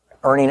anyone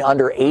earning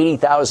under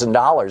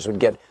 $80,000 would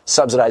get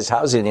subsidized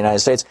housing in the United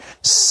States.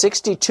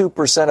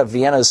 62% of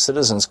Vienna's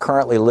citizens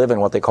currently live in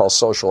what they call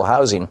social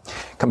housing,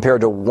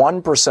 compared to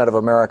 1% of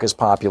America's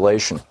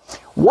population.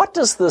 What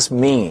does this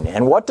mean?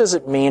 And what does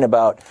it mean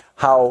about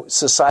how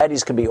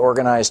societies can be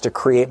organized to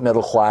create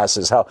middle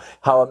classes?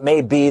 How it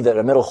may be that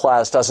a middle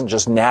class doesn't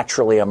just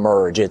naturally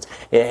emerge. It's,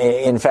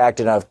 in fact,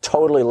 in a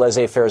totally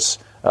laissez-faire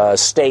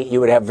state, you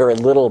would have very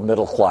little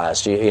middle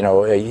class.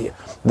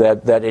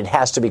 That it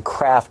has to be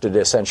crafted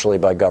essentially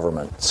by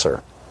government,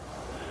 sir.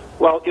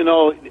 Well,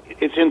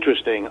 it's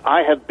interesting.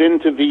 I have been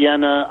to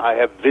Vienna. I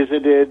have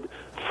visited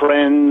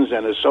friends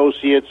and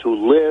associates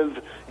who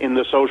live in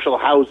the social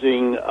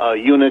housing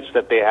units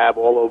that they have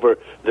all over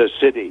the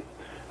city.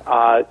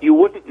 You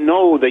wouldn't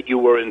know that you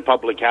were in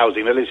public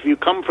housing. That is, if you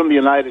come from the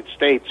United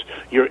States,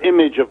 your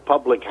image of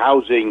public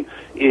housing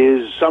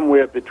is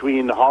somewhere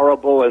between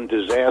horrible and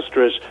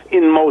disastrous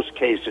in most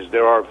cases.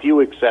 There are a few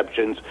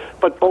exceptions,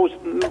 but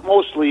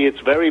mostly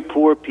it's very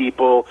poor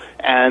people,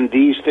 and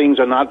these things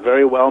are not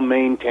very well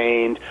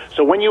maintained.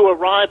 So when you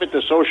arrive at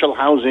the social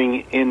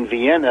housing in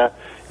Vienna,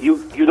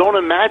 you don't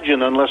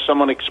imagine, unless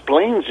someone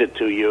explains it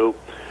to you,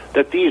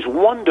 that these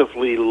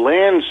wonderfully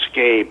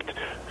landscaped,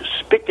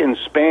 spick and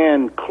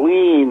span,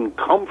 clean,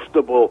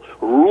 comfortable,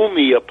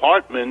 roomy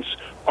apartments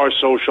are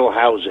social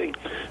housing.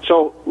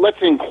 So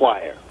let's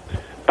inquire.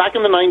 Back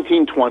in the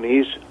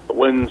 1920s,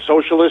 when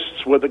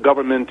socialists were the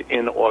government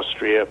in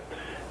Austria,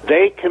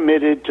 they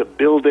committed to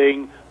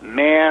building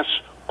mass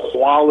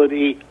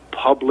quality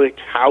public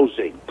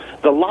housing.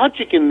 The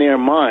logic in their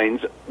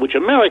minds, which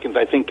Americans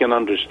I think can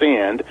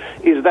understand,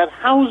 is that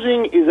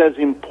housing is as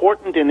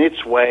important in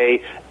its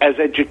way as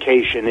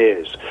education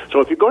is. So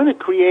if you're going to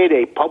create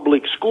a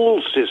public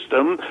school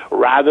system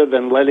rather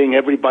than letting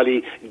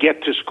everybody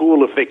get to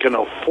school if they can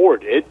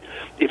afford it,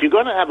 if you're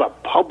going to have a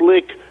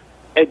public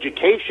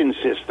education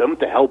system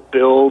to help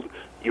build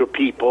your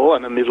people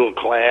and a middle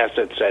class,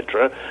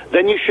 etc.,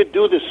 then you should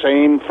do the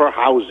same for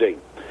housing.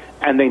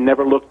 And they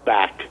never looked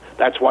back.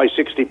 That's why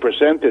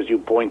 60%, as you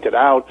pointed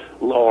out,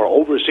 or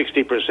over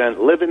 60%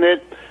 live in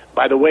it.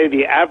 By the way,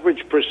 the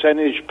average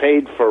percentage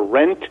paid for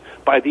rent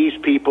by these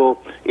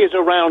people is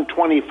around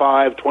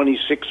 25,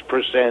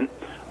 26%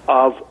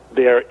 of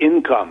their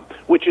income,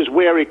 which is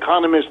where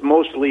economists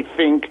mostly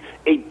think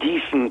a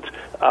decent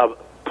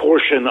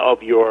portion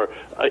of your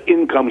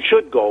income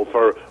should go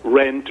for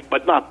rent,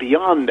 but not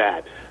beyond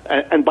that.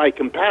 And by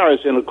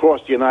comparison,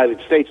 across the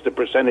United States, the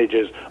percentage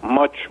is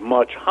much,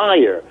 much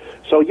higher.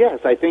 So, yes,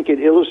 I think it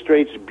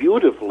illustrates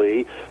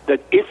beautifully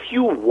that if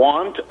you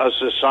want a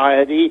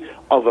society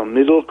of a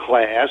middle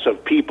class,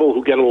 of people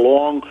who get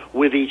along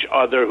with each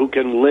other, who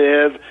can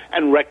live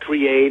and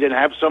recreate and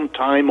have some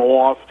time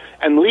off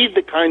and lead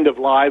the kind of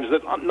lives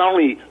that not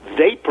only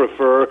they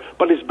prefer,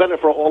 but is better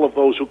for all of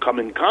those who come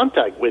in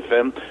contact with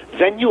them,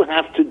 then you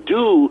have to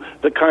do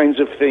the kinds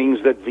of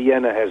things that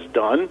Vienna has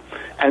done.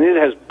 And it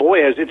has,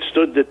 boy, has it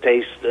stood the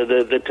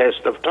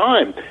test of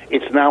time.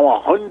 It's now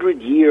a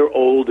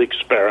 100-year-old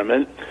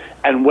experiment,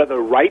 and whether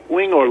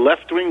right-wing or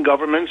left-wing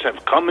governments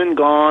have come and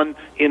gone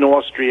in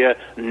Austria,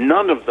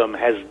 none of them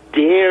has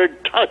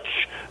dared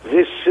touch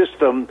this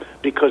system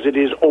because it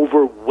is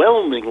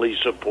overwhelmingly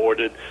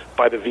supported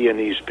by the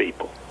Viennese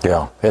people.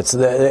 Yeah,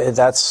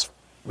 that's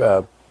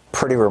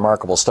pretty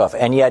remarkable stuff.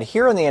 And yet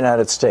here in the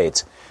United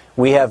States,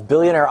 we have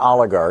billionaire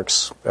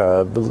oligarchs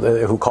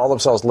who call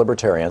themselves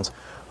libertarians,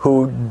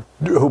 who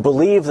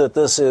believe that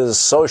this is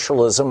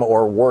socialism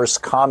or worse,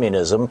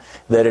 communism,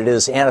 that it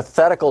is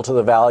antithetical to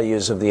the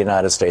values of the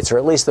United States, or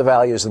at least the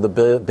values of the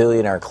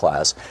billionaire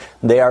class.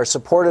 They are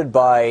supported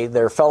by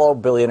their fellow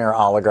billionaire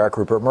oligarch,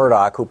 Rupert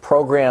Murdoch, who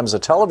programs a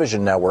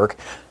television network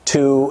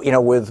to,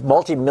 with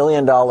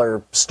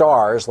multi-million-dollar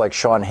stars like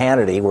Sean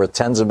Hannity, worth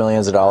tens of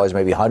millions of dollars,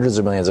 maybe hundreds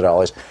of millions of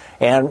dollars,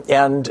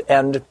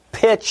 and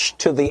pitch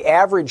to the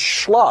average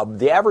schlub,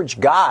 the average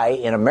guy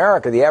in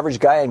America, the average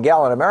guy and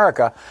gal in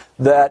America,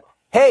 that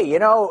hey,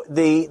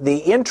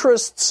 the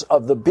interests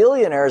of the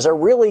billionaires are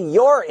really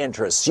your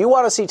interests. You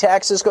want to see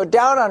taxes go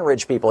down on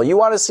rich people. You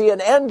want to see an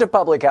end to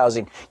public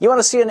housing. You want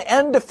to see an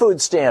end to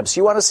food stamps.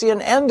 You want to see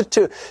an end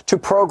to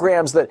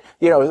programs that,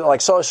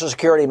 like Social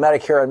Security,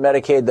 Medicare, and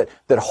Medicaid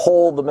that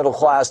hold the middle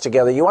class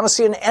together. You want to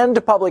see an end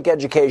to public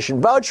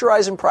education,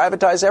 voucherize and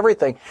privatize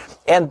everything.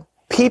 And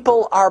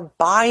people are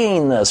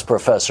buying this,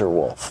 Professor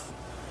Wolf.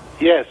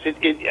 Yes,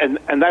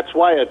 and that's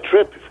why a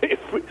trip,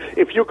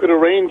 if you could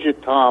arrange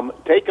it, Tom,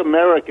 take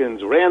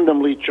Americans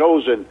randomly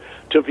chosen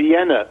to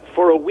Vienna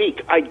for a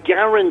week. I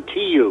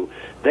guarantee you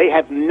they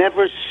have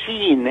never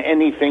seen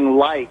anything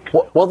like.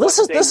 Well, this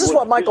is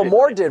what Michael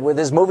Moore did with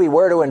his movie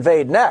Where to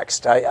Invade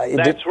Next.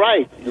 That's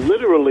right.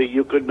 Literally,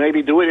 you could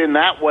maybe do it in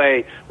that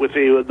way with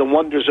the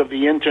wonders of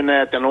the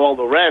internet and all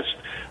the rest,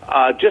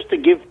 just to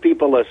give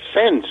people a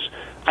sense.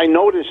 I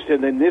noticed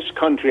that in this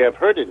country, I've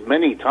heard it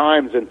many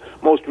times, and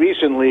most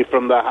recently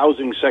from the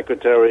Housing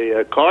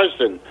Secretary,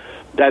 Carson,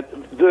 that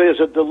there's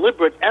a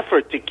deliberate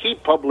effort to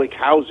keep public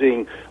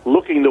housing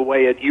looking the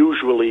way it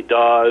usually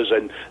does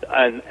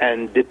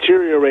and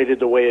deteriorated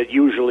the way it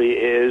usually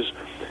is,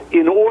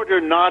 in order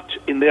not,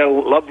 in their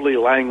lovely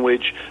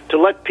language, to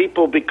let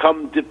people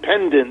become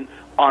dependent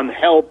on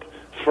help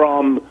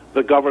from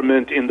the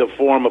government in the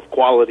form of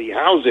quality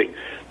housing.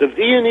 The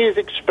Viennese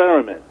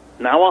experiment,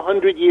 now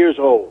 100 years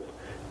old,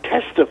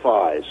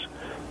 testifies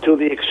to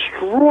the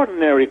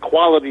extraordinary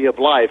quality of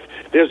life.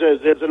 There's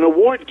an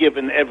award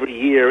given every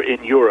year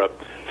in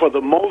Europe for the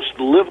most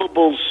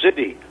livable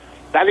city.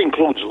 That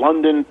includes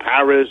London,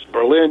 Paris,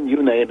 Berlin,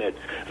 you name it.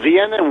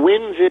 Vienna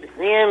wins it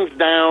hands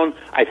down,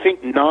 I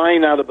think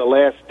 9 out of the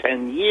last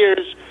 10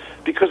 years,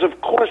 because, of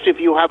course, if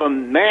you have a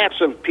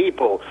mass of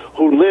people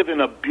who live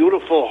in a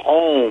beautiful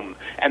home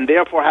and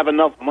therefore have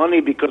enough money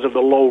because of the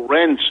low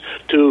rents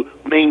to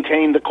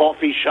maintain the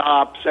coffee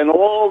shops and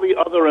all the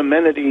other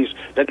amenities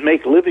that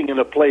make living in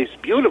a place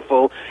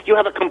beautiful, you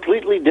have a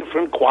completely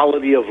different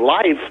quality of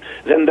life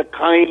than the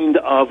kind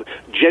of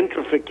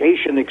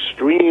gentrification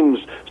extremes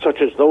such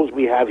as those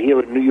we have here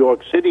in New York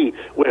City,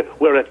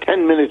 where a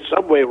 10-minute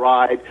subway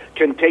ride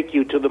can take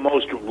you to the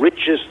most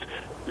richest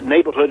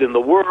neighborhood in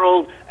the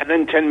world, and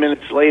then 10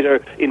 minutes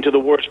later into the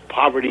worst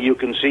poverty you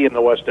can see in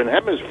the Western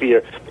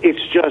Hemisphere.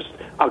 It's just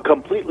a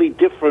completely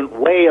different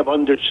way of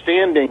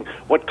understanding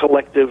what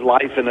collective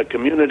life in a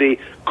community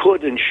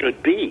could and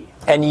should be.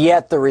 And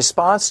yet the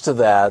response to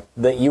that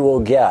you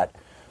will get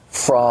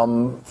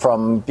from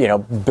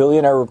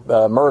billionaire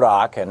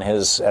Murdoch and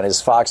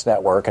his Fox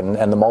network and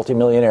the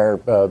multimillionaire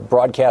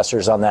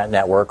broadcasters on that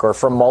network, or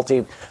from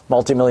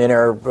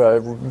multimillionaire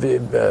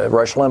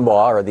Rush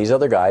Limbaugh or these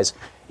other guys,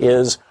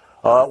 is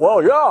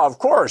well, yeah, of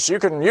course you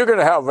can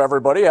have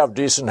everybody have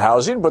decent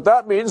housing, but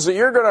that means that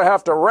you're going to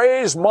have to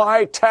raise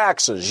my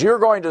taxes. You're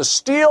going to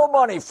steal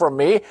money from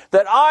me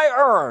that I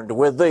earned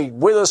with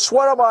the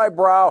sweat of my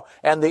brow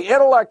and the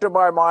intellect of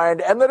my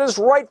mind, and that is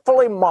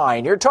rightfully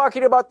mine. You're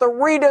talking about the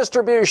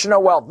redistribution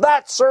of wealth.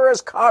 That, sir,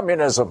 is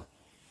communism.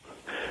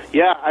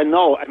 Yeah, I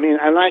know. I mean,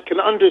 and I can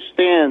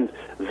understand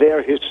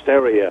their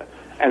hysteria,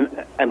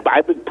 and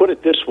I would put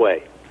it this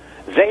way: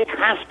 they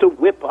have to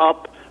whip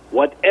up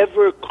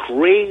whatever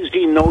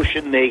crazy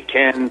notion they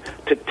can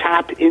to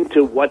tap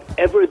into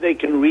whatever they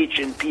can reach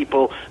in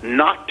people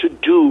not to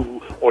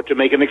do or to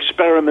make an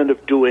experiment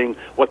of doing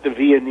what the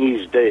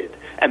Viennese did.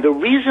 And the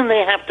reason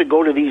they have to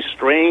go to these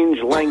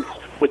strange lengths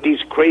with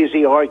these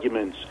crazy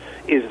arguments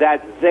is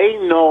that they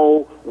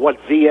know what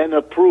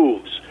Vienna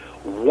proves.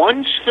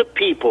 Once the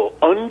people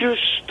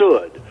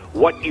understood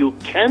what you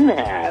can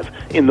have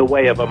in the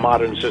way of a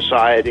modern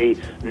society,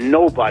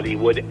 nobody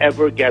would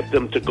ever get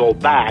them to go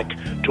back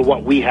to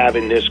what we have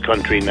in this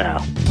country now.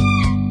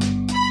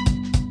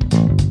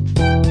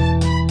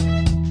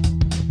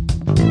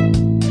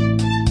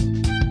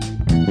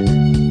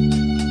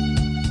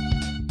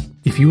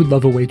 If you would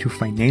love a way to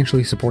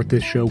financially support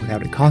this show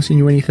without it costing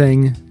you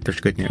anything,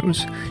 there's good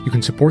news. You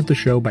can support the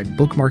show by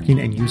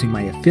bookmarking and using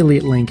my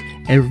affiliate link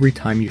every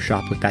time you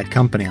shop with that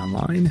company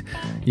online.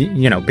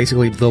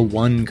 Basically the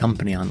one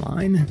company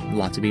online.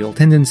 Lots of evil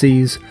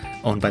tendencies,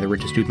 owned by the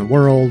richest dude in the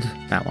world,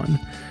 that one.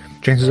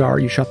 Chances are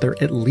you shop there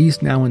at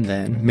least now and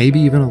then, maybe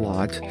even a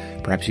lot.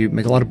 Perhaps you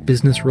make a lot of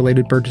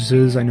business-related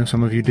purchases, I know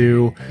some of you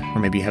do, or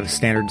maybe you have a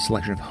standard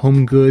selection of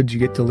home goods you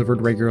get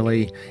delivered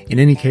regularly. In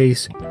any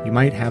case, you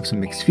might have some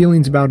mixed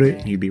feelings about it,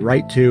 and you'd be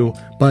right to,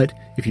 but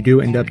if you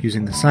do end up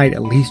using the site,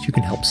 at least you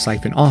can help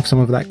siphon off some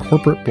of that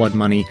corporate blood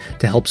money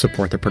to help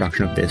support the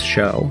production of this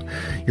show.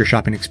 Your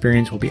shopping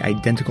experience will be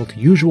identical to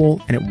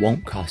usual, and it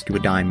won't cost you a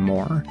dime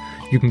more.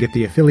 You can get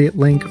the affiliate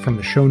link from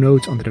the show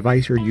notes on the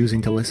device you're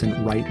using to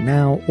listen right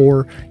now,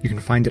 or you can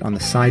find it on the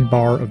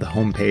sidebar of the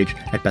homepage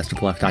at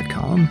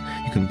bestofleft.com.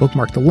 You can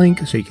bookmark the link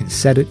so you can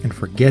set it and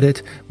forget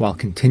it while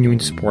continuing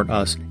to support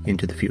us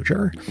into the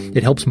future.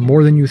 It helps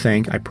more than you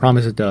think, I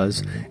promise it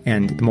does,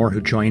 and the more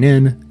who join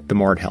in, the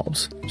more it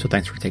helps. So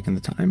thanks for taking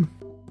the time.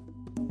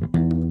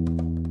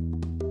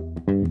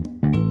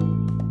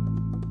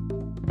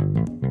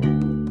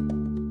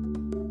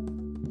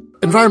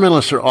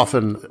 Environmentalists are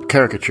often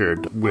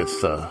caricatured with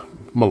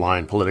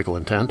malign political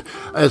intent,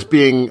 as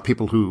being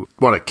people who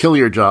want to kill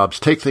your jobs,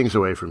 take things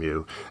away from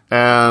you,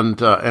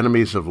 and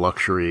enemies of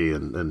luxury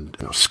and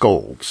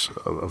scolds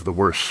of the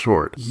worst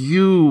sort.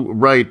 You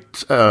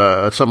write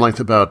at some length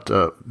about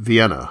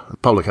Vienna,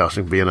 public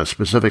housing Vienna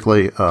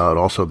specifically, and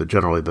also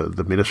generally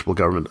the municipal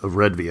government of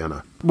Red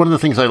Vienna. One of the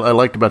things I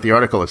liked about the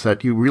article is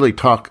that you really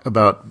talk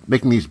about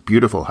making these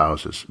beautiful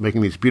houses,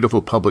 making these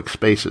beautiful public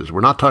spaces.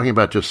 We're not talking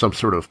about just some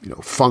sort of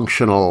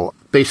functional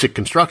basic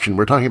construction.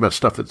 We're talking about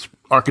stuff that's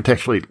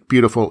architecturally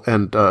beautiful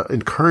and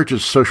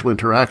encourages social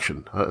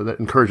interaction, that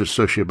encourages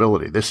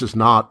sociability. This is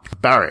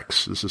not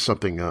barracks. This is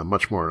something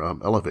much more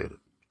elevated.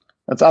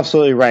 That's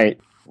absolutely right.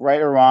 Right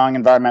or wrong,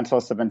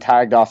 environmentalists have been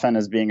tagged often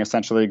as being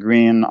essentially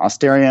green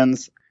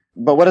Austerians.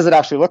 But what does it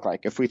actually look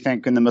like if we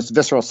think in the most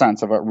visceral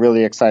sense of what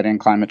really exciting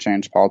climate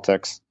change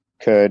politics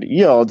could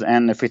yield,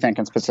 and if we think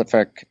in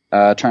specific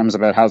terms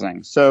about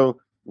housing?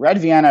 So Red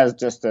Vienna is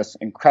just this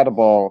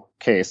incredible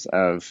case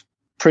of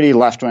pretty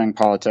left-wing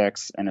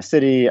politics in a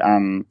city.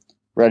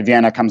 Red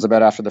Vienna comes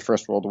about after the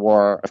First World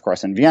War. Of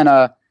course, in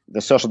Vienna,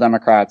 the Social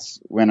Democrats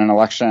win an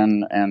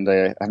election, and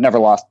they have never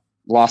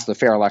lost a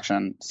fair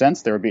election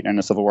since. They were beaten in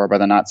a civil war by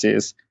the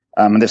Nazis.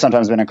 And they've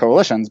sometimes been in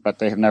coalitions, but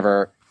they have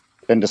never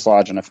been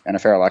dislodged in a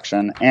fair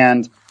election.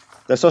 And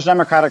the Social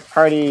Democratic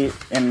Party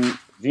in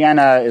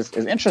Vienna is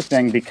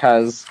interesting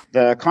because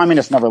the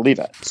communists never leave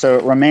it. So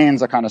it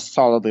remains a kind of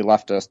solidly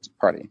leftist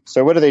party.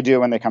 So what do they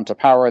do when they come to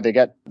power? They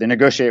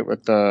negotiate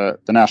with the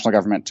national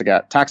government to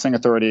get taxing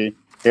authority.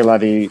 They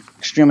levy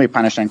extremely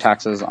punishing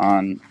taxes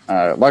on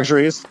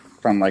luxuries,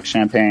 from like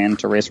champagne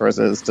to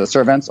racehorses to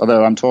servants,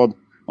 although I'm told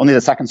only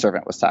the second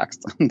servant was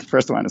taxed. The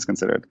first one is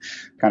considered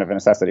kind of a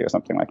necessity or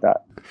something like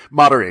that.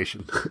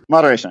 Moderation.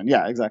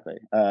 Yeah, exactly.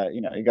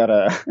 You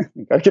gotta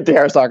get the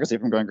aristocracy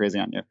from going crazy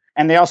on you.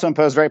 And they also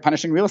impose very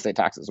punishing real estate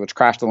taxes, which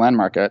crash the land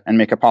market and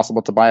make it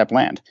possible to buy up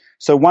land.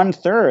 So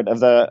 1/3 of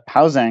the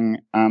housing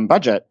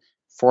budget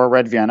for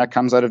Red Vienna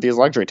comes out of these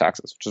luxury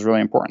taxes, which is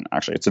really important.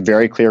 Actually, it's a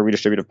very clear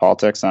redistributive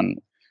politics,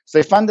 and so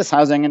they fund this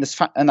housing, and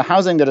the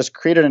housing that is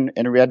created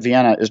in Red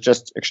Vienna is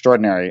just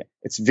extraordinary.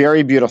 It's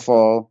very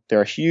beautiful. There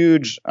are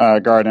huge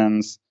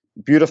gardens,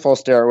 beautiful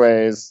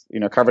stairways,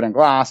 covered in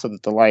glass so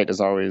that the light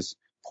is always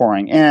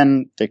pouring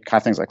in. They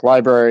have things like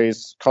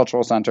libraries,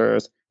 cultural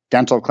centers,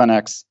 dental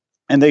clinics,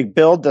 and they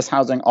build this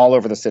housing all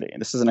over the city. And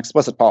this is an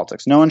explicit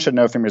politics. No one should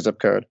know from your zip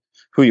code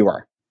who you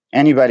are.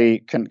 Anybody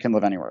can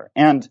live anywhere.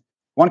 And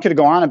one could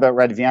go on about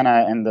Red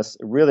Vienna in this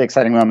really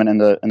exciting moment in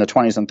the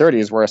 20s and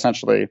 30s, where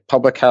essentially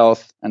public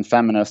health and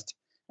feminist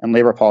and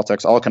labor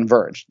politics all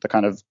converge.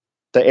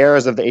 The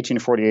heirs of the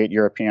 1848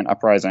 European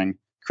uprising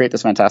create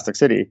this fantastic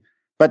city.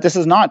 But this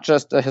is not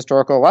just a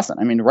historical lesson.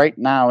 I mean, right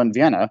now in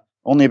Vienna,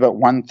 only about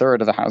 1/3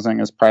 of the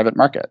housing is private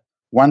market.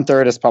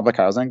 1/3 is public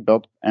housing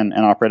built and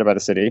operated by the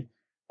city,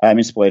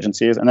 municipal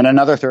agencies, and then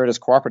another third is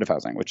cooperative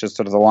housing, which is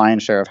sort of the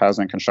lion's share of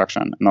housing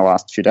construction in the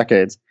last few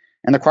decades.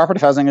 And the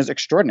cooperative housing is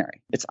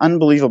extraordinary. It's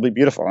unbelievably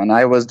beautiful. And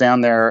I was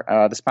down there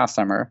this past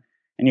summer,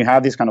 and you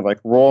have these kind of like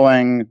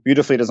rolling,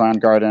 beautifully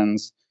designed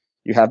gardens.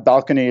 You have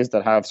balconies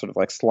that have sort of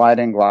like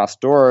sliding glass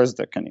doors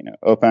that can,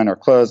 open or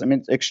close. I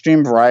mean,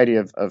 extreme variety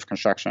of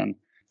construction.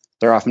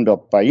 They're often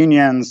built by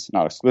unions,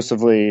 not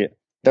exclusively.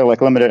 They're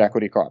like limited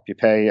equity co-op. You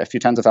pay a few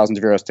tens of thousands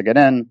of euros to get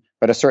in,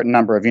 but a certain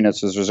number of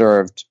units is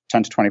reserved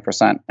 10 to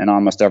 20% in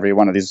almost every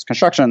one of these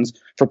constructions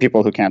for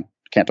people who can't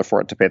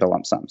afford to pay the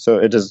lump sum. So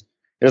it is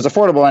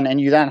affordable,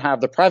 and you then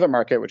have the private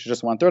market, which is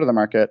just 1/3 of the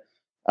market,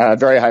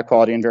 very high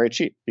quality and very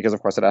cheap, because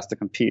of course it has to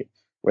compete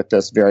with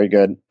this very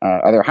good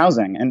other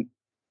housing. And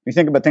you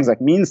think about things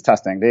like means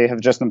testing. They have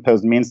just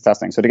imposed means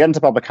testing. So to get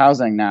into public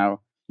housing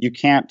now, you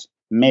can't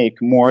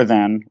make more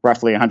than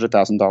roughly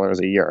 $100,000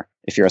 a year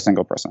if you're a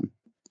single person.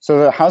 So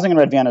the housing in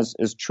Red Vienna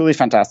is truly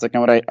fantastic.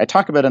 And what I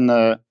talk about in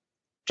the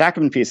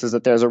Jacobin piece is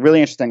that there's a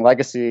really interesting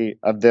legacy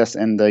of this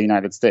in the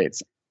United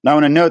States. Now, I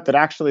want to note that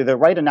actually the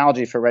right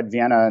analogy for Red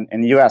Vienna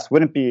in the U.S.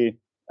 wouldn't be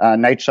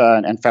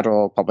NYCHA and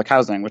federal public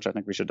housing, which I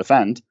think we should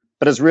defend,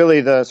 but is really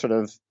the sort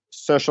of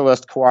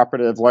socialist,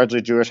 cooperative,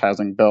 largely Jewish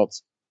housing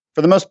built,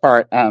 for the most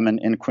part,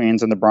 in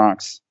Queens and the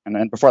Bronx, and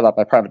then before that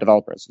by private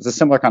developers. It's a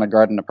similar kind of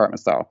garden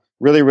apartment style.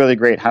 Really, really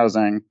great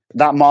housing.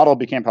 That model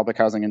became public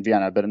housing in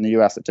Vienna, but in the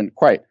U.S. it didn't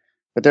quite.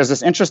 But there's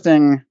this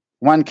interesting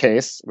one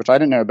case, which I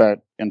didn't know about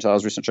until I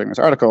was researching this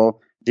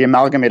article, the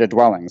Amalgamated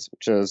Dwellings,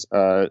 which is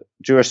a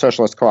Jewish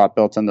socialist co-op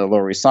built in the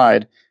Lower East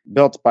Side,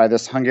 built by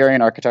this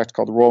Hungarian architect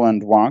called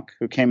Roland Wank,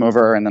 who came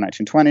over in the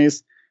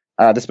 1920s.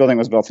 This building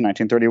was built in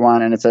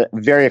 1931, and it's a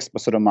very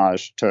explicit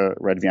homage to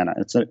Red Vienna.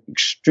 It's an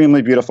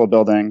extremely beautiful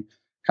building,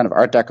 kind of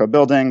Art Deco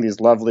building, these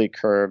lovely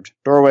curved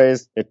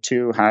doorways. It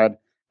too had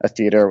a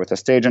theater with a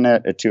stage in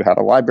it. It too had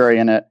a library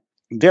in it.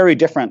 Very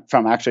different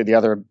from actually the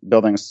other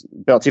buildings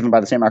built even by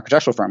the same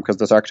architectural firm, because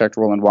this architect,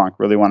 Roland Wank,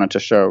 really wanted to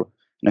show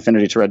an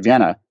affinity to Red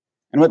Vienna.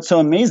 And what's so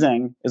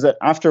amazing is that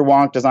after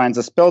Wank designs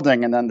this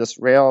building and then this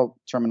rail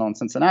terminal in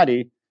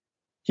Cincinnati,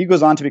 he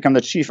goes on to become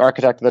the chief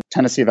architect of the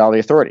Tennessee Valley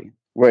Authority,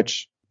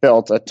 which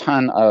built a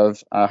ton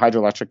of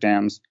hydroelectric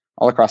dams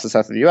all across the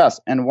south of the U.S.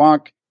 And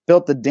Wank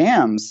built the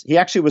dams. He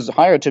actually was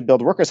hired to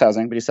build workers'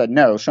 housing, but he said,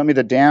 no, show me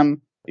the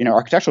dam,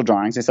 architectural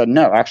drawings. He said,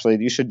 no, actually,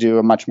 you should do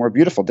a much more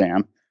beautiful dam.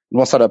 And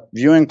we'll set up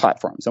viewing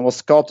platforms and we'll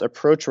sculpt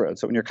approach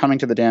roads. So when you're coming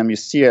to the dam, you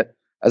see it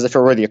as if it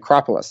were the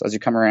Acropolis as you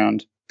come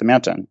around the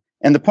mountain.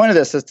 And the point of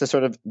this is to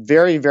sort of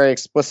very, very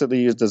explicitly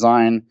use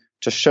design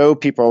to show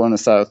people in the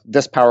South,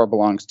 this power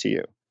belongs to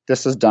you.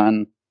 This is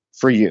done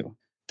for you.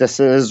 This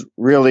is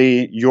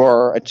really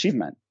your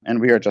achievement. And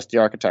we are just the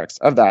architects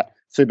of that.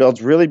 So he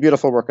builds really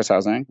beautiful workers'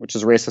 housing, which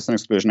is racist and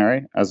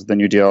exclusionary as the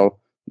New Deal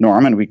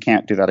norm, and we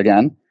can't do that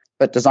again.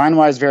 But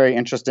design-wise, very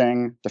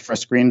interesting. The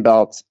first green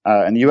belt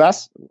in the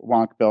U.S.,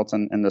 Wonk built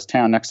in this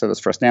town next to this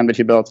first dam that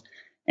he built.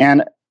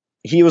 And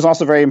he was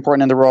also very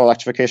important in the Rural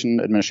Electrification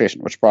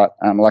Administration, which brought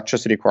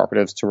electricity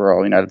cooperatives to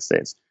rural United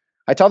States.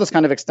 I tell this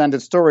kind of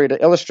extended story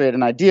to illustrate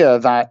an idea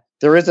that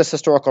there is this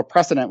historical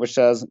precedent which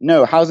says,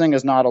 no, housing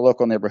is not a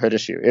local neighborhood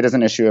issue. It is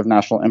an issue of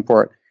national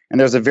import. And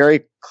there's a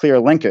very clear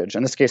linkage,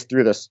 in this case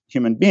through this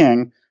human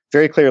being,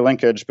 very clear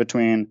linkage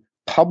between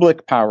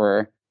public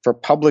power for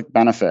public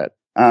benefit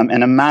and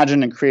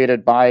imagined and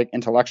created by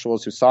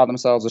intellectuals who saw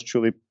themselves as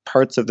truly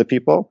parts of the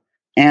people,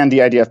 and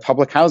the idea of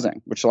public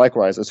housing, which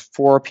likewise is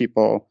for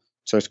people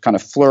to kind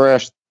of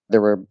flourish.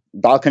 There were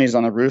balconies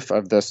on the roof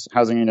of this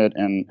housing unit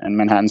in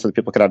Manhattan so that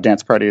people could have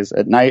dance parties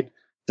at night.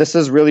 This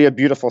is really a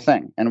beautiful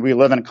thing, and we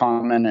live in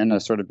common in a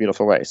sort of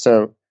beautiful way.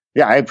 So,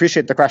 yeah, I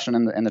appreciate the question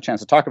and the chance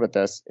to talk about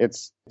this.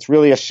 It's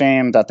really a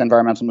shame that the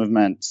environmental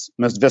movement's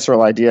most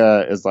visceral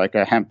idea is like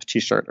a hemp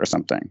T-shirt or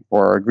something,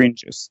 or green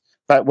juice.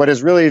 But what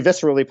is really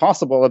viscerally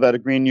possible about a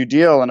Green New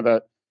Deal and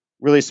about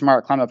really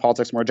smart climate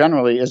politics more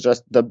generally is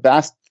just the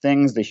best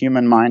things the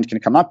human mind can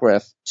come up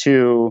with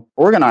to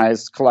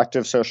organize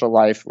collective social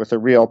life with a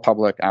real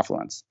public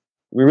affluence.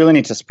 We really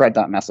need to spread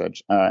that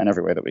message in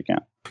every way that we can.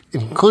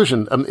 In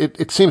conclusion,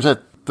 it seems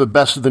that the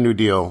best of the New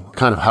Deal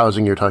kind of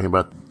housing you're talking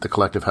about, the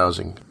collective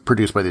housing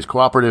produced by these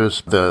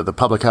cooperatives, the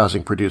public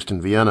housing produced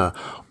in Vienna,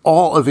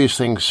 all of these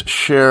things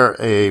share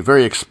a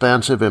very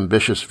expansive,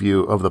 ambitious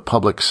view of the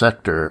public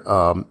sector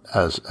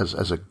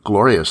as a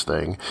glorious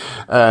thing,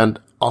 and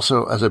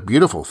also as a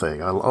beautiful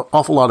thing. An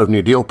awful lot of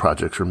New Deal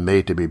projects are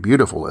made to be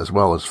beautiful as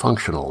well as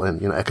functional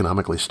and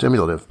economically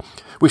stimulative.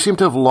 We seem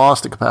to have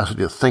lost the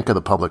capacity to think of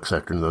the public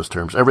sector in those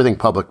terms. Everything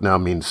public now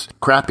means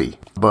crappy,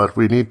 but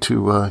we need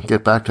to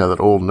get back to that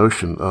old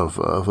notion of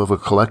a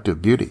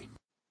collective beauty.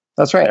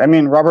 That's right. I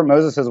mean, Robert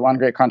Moses has one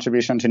great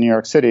contribution to New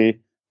York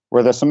City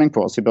were the swimming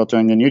pools he built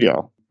during the New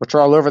Deal, which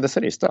are all over the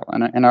city still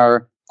and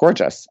are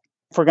gorgeous.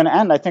 If we're going to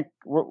end, I think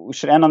we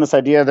should end on this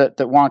idea that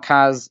Wonk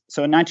has.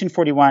 So in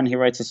 1941, he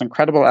writes this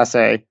incredible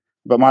essay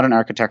about modern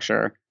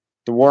architecture.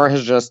 The war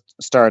has just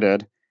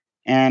started.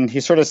 And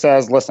he sort of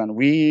says, listen,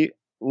 we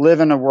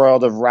live in a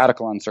world of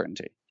radical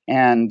uncertainty.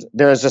 And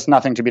there is just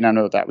nothing to be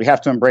done with that. We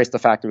have to embrace the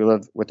fact that we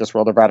live with this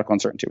world of radical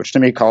uncertainty, which to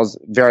me calls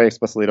very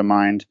explicitly to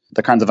mind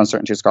the kinds of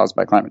uncertainties caused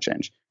by climate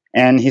change.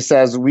 And he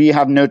says we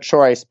have no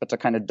choice but to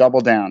kind of double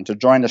down, to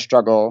join the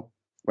struggle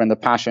when the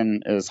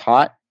passion is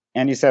hot.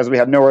 And he says we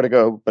have nowhere to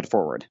go but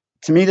forward.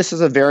 To me, this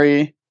is a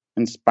very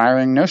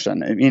inspiring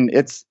notion. I mean,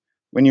 it's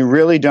when you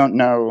really don't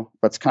know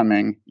what's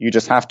coming, you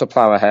just have to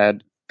plow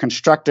ahead,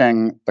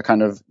 constructing the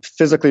kind of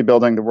physically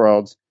building the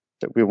world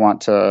that we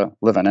want to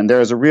live in. And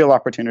there is a real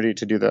opportunity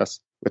to do this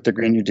with the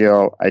Green New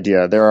Deal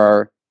idea. There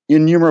are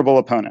innumerable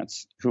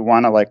opponents who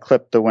want to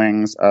clip the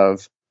wings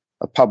of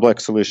a public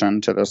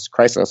solution to this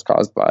crisis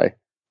caused by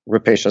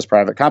rapacious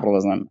private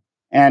capitalism.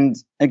 And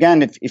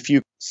again, if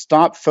you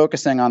stop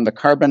focusing on the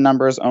carbon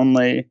numbers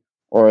only,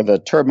 or the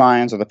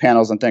turbines or the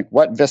panels, and think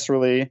what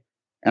viscerally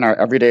in our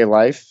everyday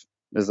life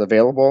is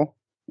available,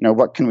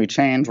 what can we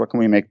change? What can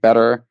we make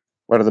better?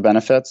 What are the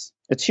benefits?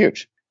 It's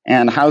huge.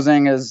 And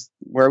housing is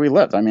where we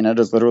live. I mean, it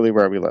is literally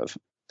where we live.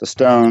 The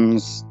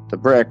stones, the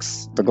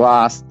bricks, the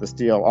glass, the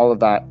steel, all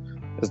of that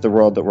is the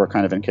world that we're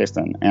kind of encased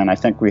in. And I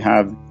think we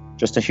have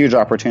just a huge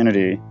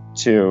opportunity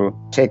to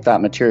take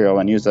that material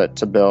and use it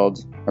to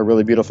build a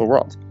really beautiful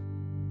world.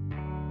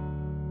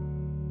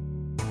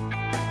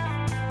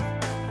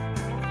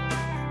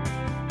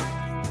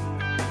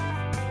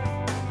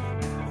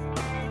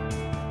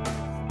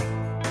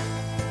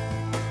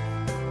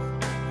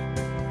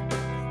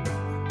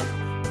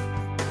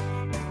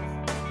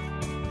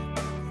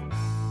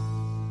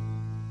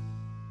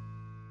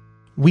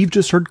 We've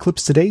just heard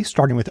clips today,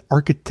 starting with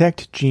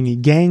architect Jeannie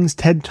Gang's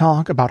TED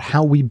Talk about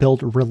how we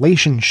build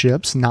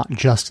relationships, not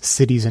just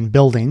cities and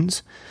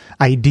buildings.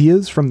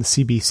 Ideas from the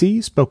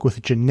CBC spoke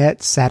with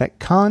Jeanette Sadik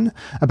Khan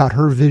about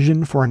her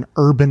vision for an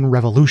urban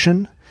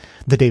revolution.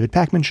 The David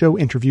Pakman Show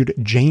interviewed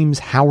James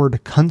Howard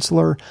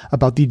Kunstler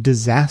about the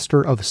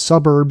disaster of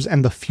suburbs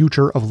and the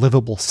future of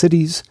livable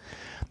cities.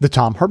 The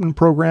Thom Hartmann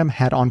program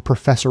had on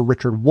Professor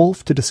Richard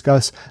Wolff to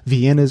discuss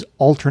Vienna's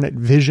alternate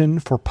vision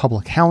for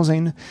public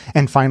housing.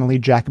 And finally,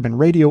 Jacobin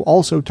Radio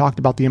also talked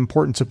about the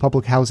importance of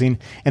public housing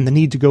and the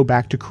need to go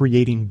back to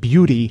creating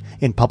beauty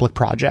in public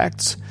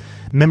projects.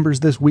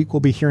 Members this week will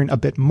be hearing a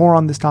bit more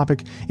on this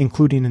topic,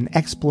 including an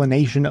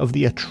explanation of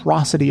the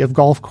atrocity of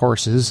golf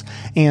courses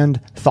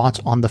and thoughts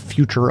on the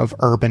future of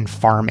urban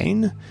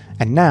farming.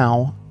 And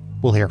now,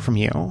 we'll hear from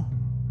you.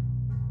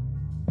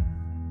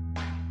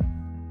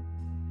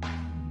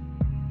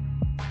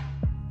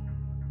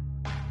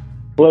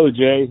 Hello,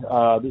 Jay.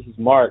 This is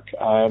Mark.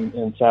 I'm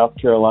in South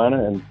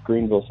Carolina, in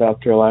Greenville,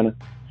 South Carolina.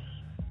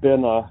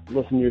 Been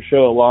listening to your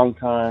show a long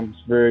time.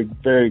 It's a very,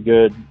 very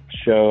good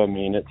show. I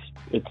mean,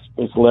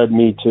 it's led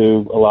me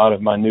to a lot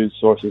of my news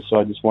sources, so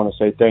I just want to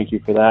say thank you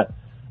for that.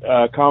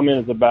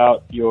 Comment is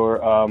about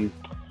your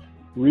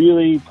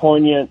really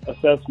poignant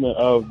assessment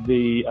of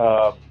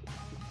the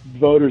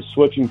voters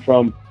switching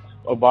from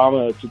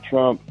Obama to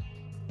Trump.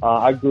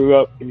 I grew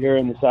up here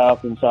in the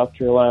South, in South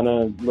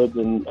Carolina, lived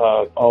in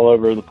all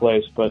over the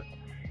place. But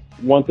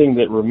one thing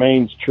that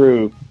remains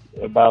true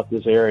about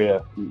this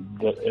area,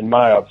 in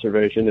my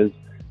observation, is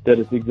that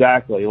it's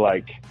exactly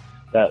like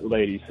that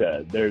lady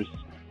said. There's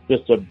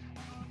just a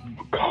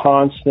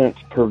constant,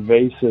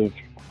 pervasive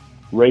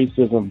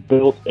racism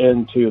built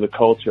into the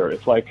culture.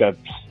 It's like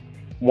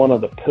one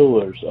of the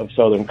pillars of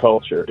Southern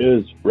culture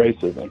is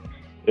racism,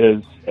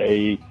 is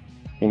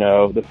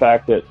the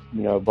fact that,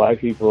 Black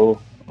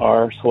people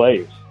are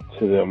slaves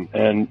to them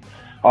and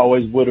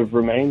always would have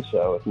remained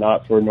so if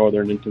not for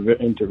Northern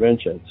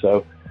intervention.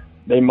 So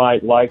they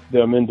might like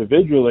them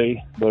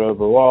individually, but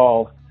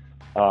overall,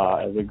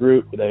 as a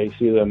group, they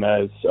see them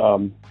as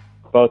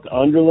both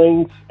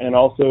underlings and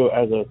also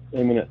as an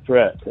imminent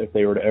threat if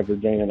they were to ever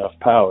gain enough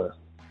power.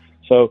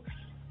 So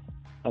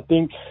I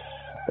think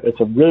it's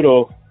a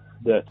riddle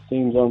that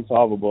seems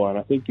unsolvable, and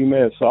I think you may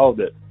have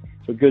solved it.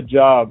 So good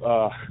job.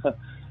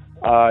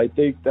 I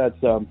think that's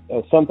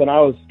something I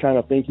was kind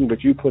of thinking,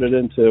 but you put it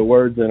into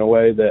words in a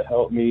way that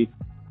helped me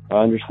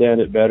understand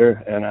it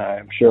better, and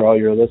I'm sure all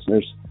your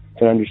listeners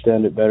can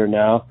understand it better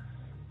now.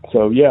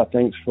 So, yeah,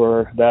 thanks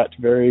for that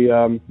very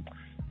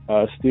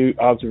astute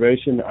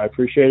observation. I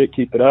appreciate it.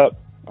 Keep it up.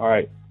 All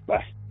right.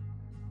 Bye.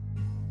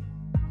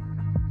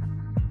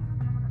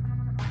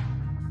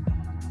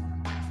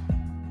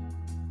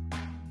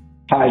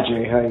 Hi,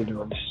 Jay. How you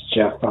doing? This is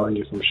Jeff calling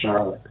you from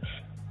Charlotte.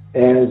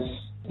 As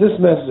this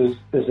message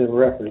is in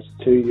reference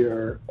to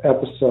your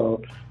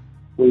episode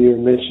where you were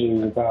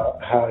mentioning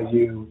about how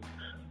you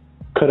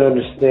could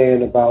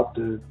understand about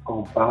the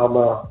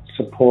Obama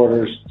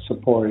supporters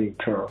supporting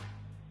Trump.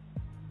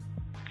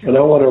 And I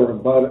want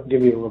to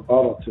give you a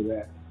rebuttal to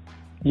that.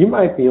 You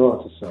might be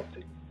onto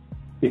something,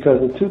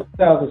 because in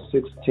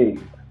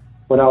 2016,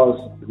 when I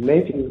was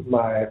making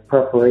my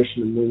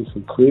preparation to move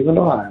from Cleveland,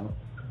 Ohio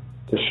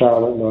to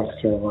Charlotte, North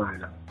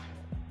Carolina,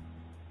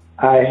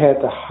 I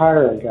had to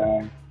hire a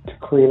guy to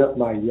clean up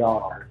my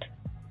yard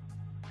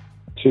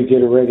to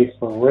get it ready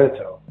for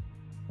rental.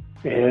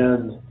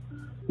 And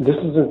this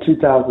was in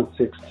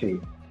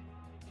 2016,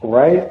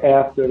 right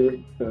after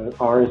the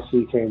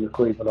RNC came to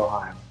Cleveland,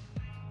 Ohio.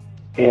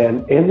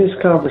 And in this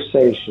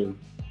conversation,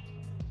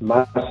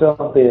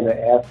 myself being an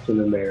African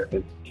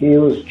American, he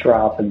was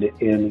dropping the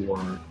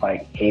N-word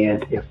like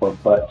and if or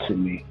but to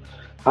me.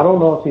 I don't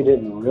know if he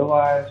didn't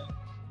realize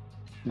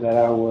that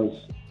I was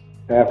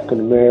African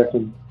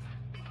American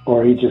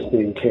or he just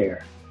didn't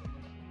care.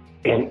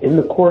 And in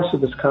the course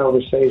of this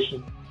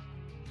conversation,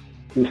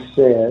 he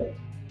said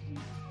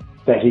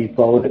that he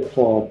voted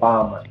for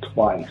Obama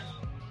twice.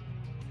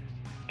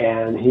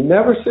 And he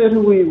never said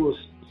who he was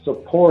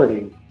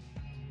supporting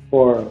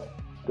for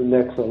the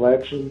next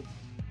election,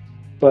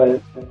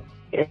 but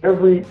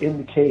every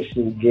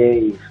indication he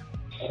gave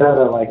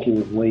sounded like he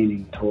was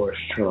leaning towards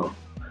Trump.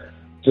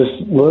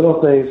 Just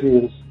little things he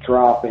was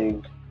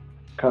dropping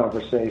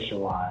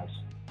conversation-wise.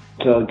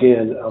 So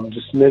again, I'm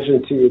just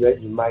mentioning to you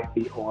that you might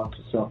be on to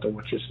something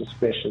with your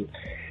suspicion.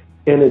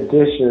 In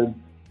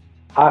addition,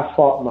 I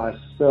fought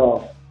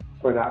myself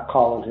for not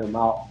calling him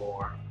out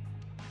more.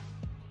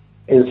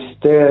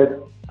 Instead,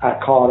 I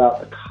called out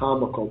the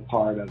comical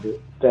part of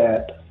it,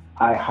 that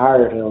I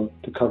hired him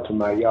to come to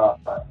my yard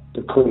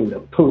to clean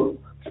the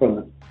poop from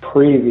the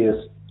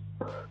previous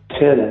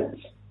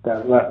tenants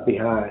that left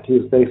behind. He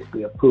was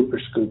basically a pooper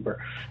scooper.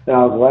 And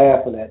I was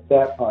laughing at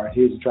that part.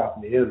 He was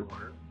dropping the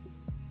N-word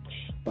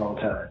all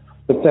the time.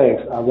 But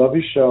thanks. I love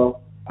your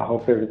show. I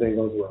hope everything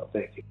goes well.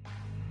 Thank you.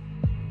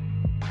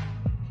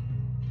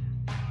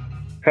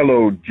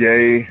 Hello,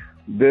 Jay.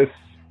 This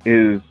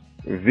is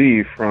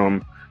V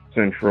from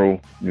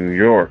Central New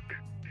York.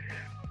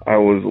 I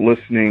was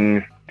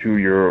listening to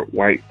your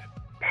white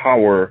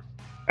power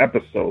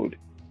episode,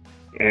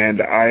 and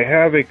I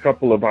have a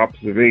couple of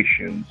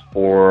observations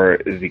for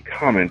the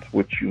comments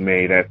which you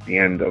made at the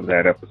end of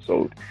that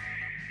episode.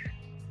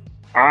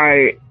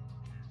 I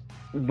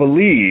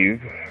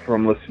believe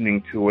from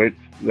listening to it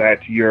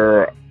that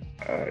your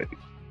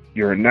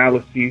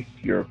analysis,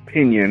 your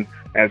opinion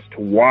as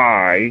to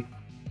why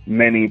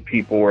many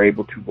people were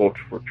able to vote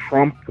for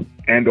Trump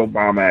and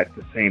Obama at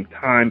the same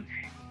time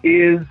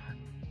is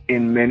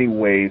in many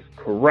ways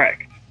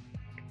correct.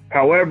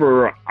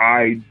 However,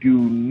 I do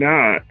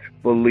not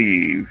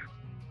believe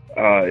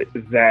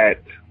that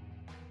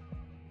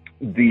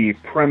the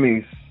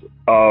premise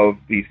of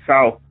the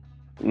South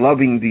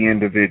loving the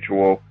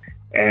individual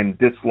and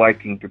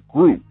disliking the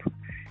group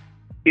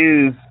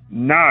is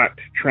not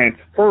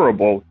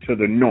transferable to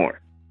the North.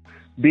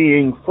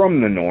 being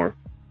from the North,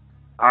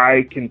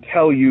 I can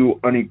tell you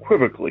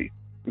unequivocally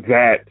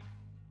that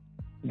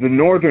the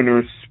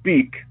Northerners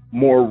speak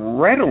more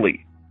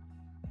readily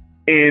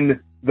in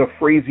the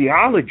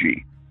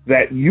phraseology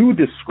that you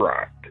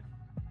described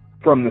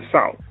from the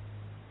South.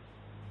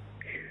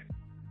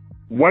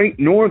 White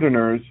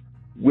Northerners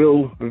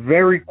will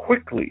very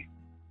quickly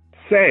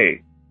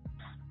say,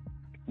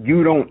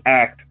 "You don't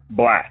act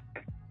black.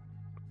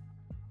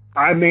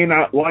 I may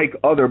not like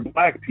other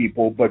black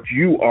people, but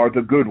you are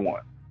the good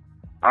one."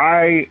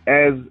 I,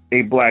 as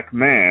a black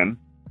man,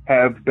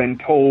 have been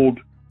told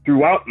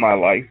throughout my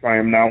life, I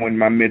am now in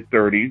my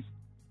mid-30s,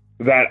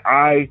 that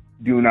I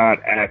do not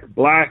act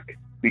black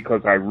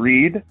because I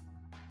read,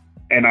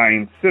 and I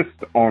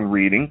insist on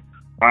reading.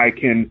 I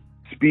can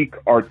speak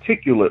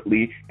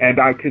articulately, and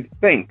I could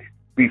think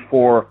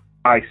before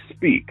I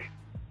speak.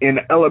 In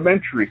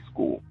elementary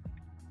school,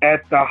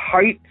 at the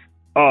height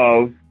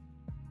of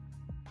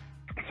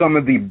some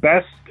of the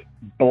best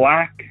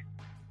black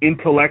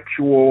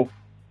intellectual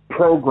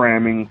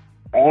programming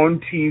on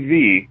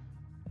TV,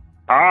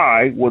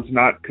 I was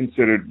not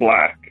considered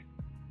black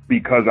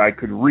because I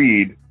could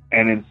read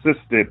and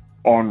insisted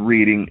on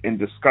reading and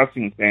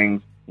discussing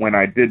things when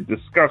I did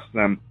discuss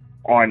them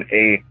on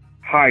a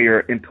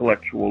higher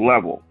intellectual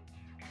level.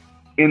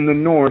 In the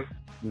North,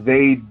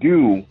 they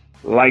do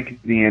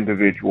like the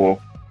individual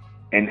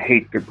and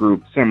hate the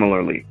group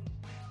similarly.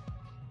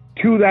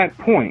 To that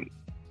point,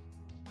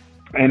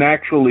 and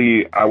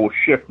actually I will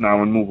shift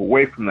now and move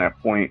away from that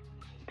point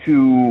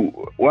to,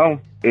 well,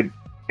 it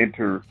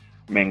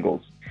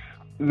intermingles.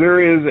 There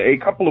is a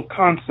couple of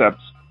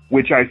concepts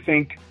which I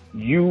think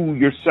you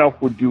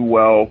yourself would do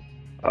well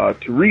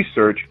to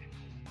research,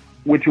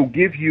 which will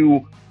give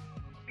you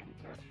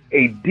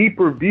a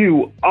deeper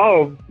view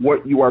of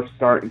what you are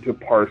starting to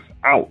parse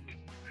out.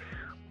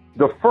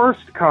 The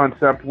first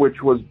concept,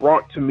 which was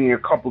brought to me a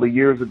couple of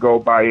years ago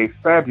by a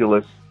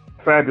fabulous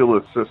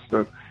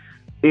sister,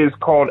 is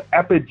called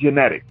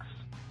epigenetics.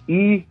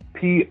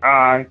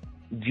 EPIGENETICS.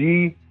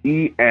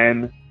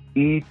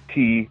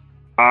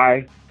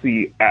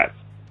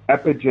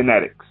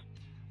 Epigenetics.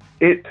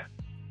 It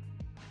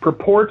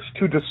purports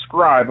to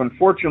describe,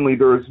 unfortunately,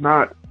 there is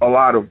not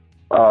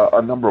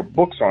a number of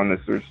books on this.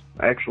 There's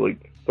actually,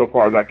 so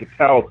far as I could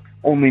tell,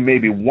 only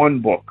maybe one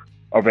book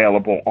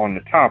available on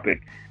the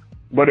topic.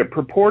 But it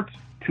purports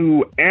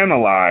to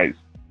analyze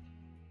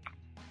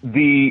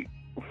the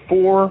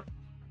 4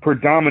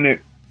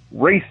 predominant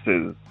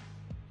races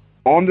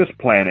on this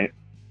planet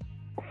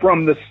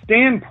from the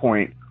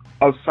standpoint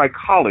of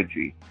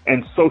psychology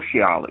and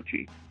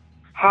sociology.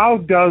 How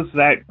does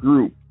that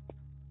group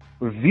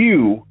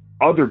view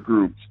other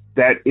groups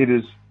that it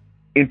is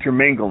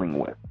intermingling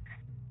with?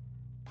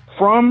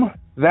 From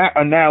that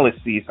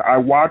analysis, I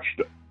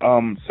watched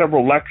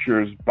several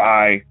lectures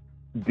by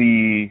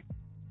the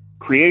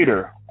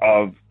creator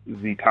of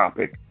the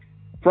topic.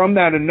 From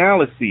that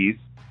analysis,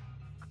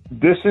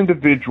 this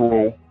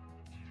individual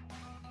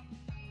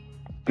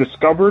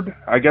discovered,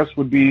 I guess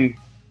would be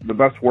the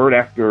best word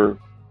after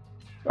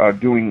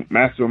doing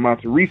massive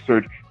amounts of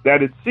research,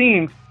 that it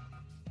seems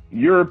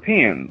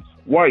Europeans,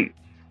 white,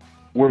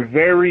 were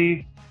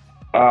very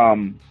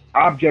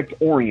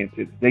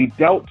object-oriented. They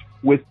dealt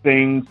with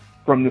things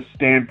from the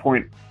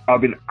standpoint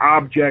of an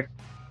object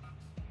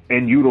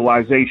and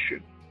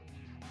utilization.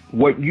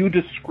 What you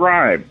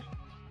described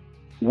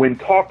when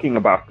talking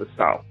about the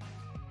South,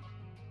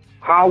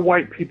 how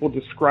white people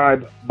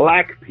describe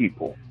black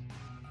people,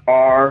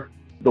 are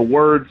the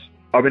words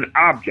of an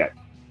object.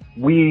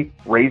 We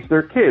raise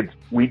their kids.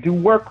 We do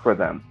work for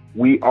them.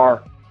 We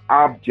are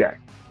objects.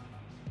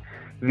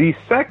 The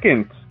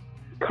second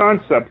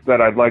concept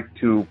that I'd like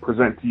to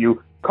present to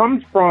you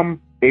comes from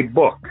a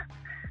book.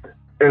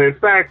 And in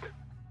fact,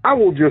 I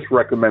will just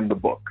recommend the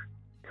book.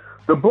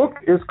 The book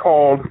is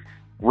called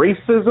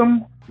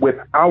Racism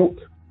Without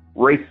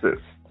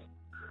Racists.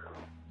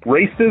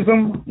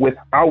 Racism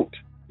Without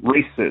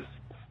Racists.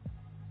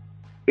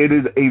 It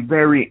is a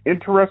very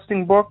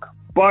interesting book,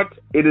 but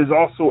it is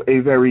also a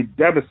very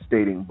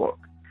devastating book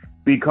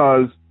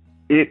because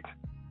it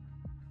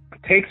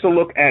takes a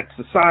look at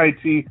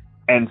society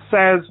and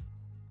says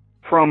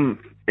from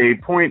a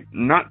point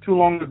not too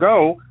long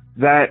ago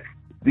that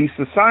the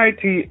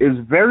society is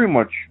very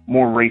much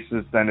more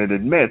racist than it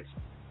admits,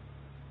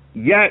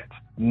 yet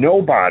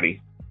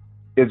nobody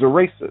is a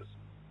racist.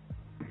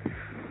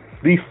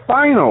 The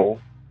final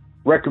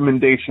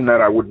recommendation that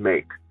I would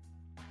make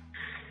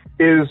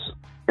is,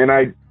 and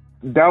I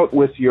doubt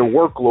with your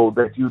workload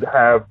that you'd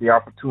have the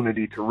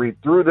opportunity to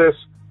read through this,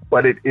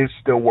 but it is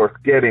still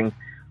worth getting,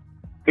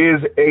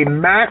 is a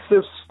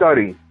massive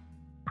study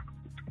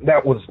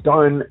that was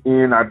done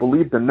in, I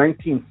believe, the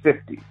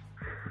 1950s.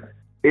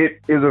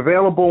 It is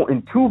available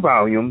in 2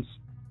 volumes.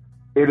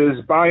 It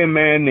is by a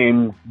man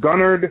named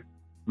Gunnar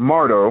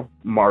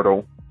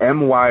Myrdal,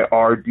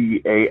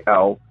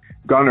 M-Y-R-D-A-L.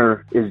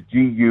 Gunnar is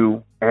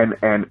G-U-N-N-A-R.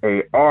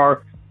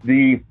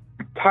 The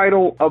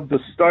title of the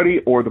study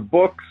or the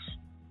books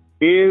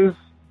is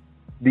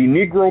The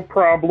Negro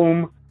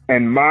Problem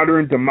and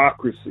Modern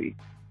Democracy,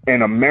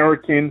 An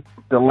American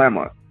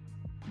Dilemma.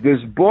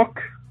 This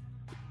book,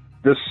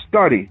 the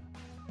study,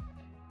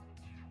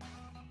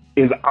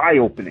 is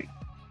eye-opening,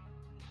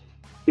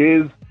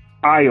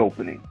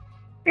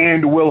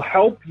 and will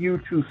help you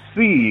to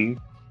see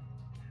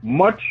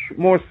much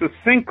more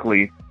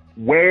succinctly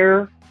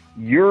where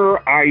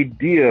your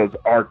ideas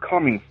are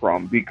coming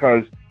from,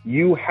 because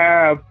you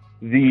have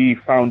the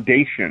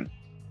foundation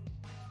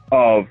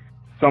of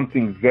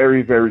something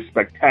very, very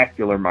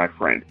spectacular, my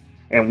friend.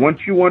 And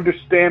once you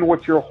understand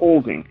what you're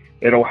holding,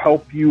 it'll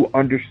help you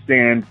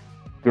understand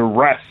the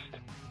rest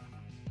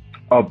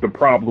of the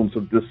problems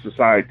of this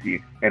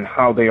society and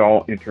how they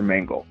all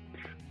intermingle.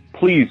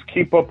 Please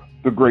keep up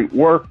the great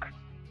work.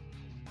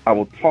 I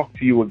will talk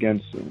to you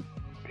again soon.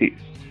 Peace.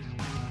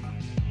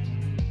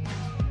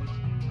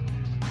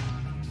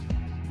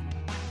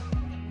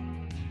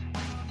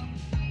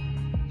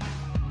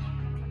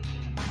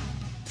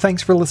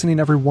 Thanks for listening,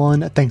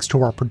 everyone. Thanks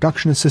to our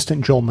production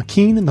assistant, Joel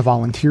McKean, and the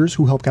volunteers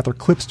who helped gather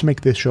clips to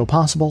make this show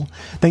possible.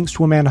 Thanks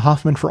to Amanda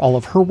Hoffman for all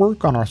of her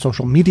work on our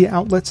social media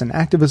outlets and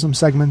activism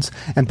segments.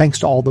 And thanks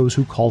to all those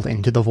who called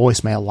into the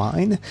voicemail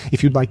line.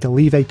 If you'd like to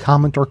leave a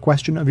comment or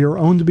question of your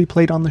own to be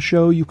played on the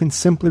show, you can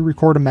simply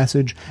record a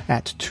message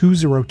at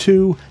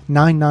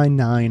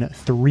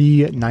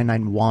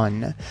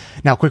 202-999-3991.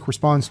 Now, quick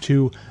response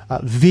to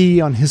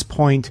V on his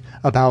point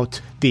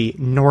about the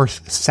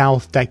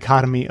North-South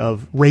dichotomy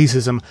of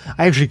racism.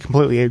 I actually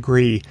completely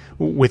agree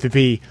with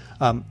V.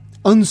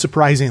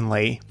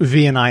 Unsurprisingly,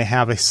 V and I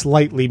have a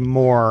slightly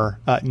more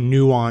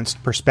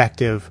nuanced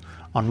perspective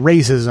on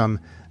racism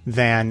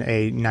than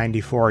a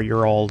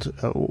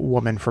 94-year-old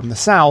woman from the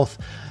South.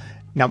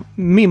 Now,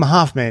 Mima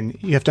Hoffman,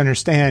 you have to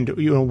understand,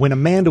 when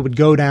Amanda would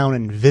go down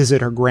and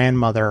visit her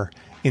grandmother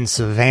in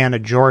Savannah,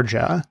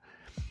 Georgia,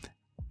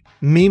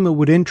 Mima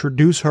would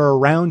introduce her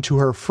around to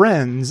her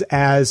friends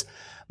as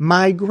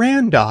my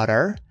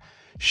granddaughter.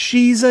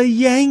 She's a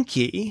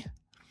Yankee.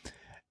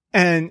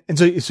 And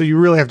so you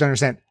really have to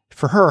understand,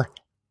 for her,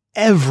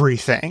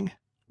 everything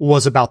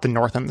was about the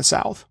North and the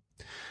South.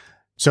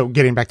 So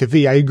getting back to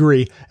V, I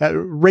agree.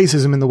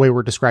 Racism in the way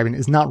we're describing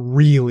is not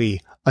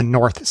really a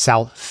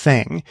North-South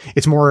thing.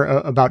 It's more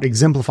about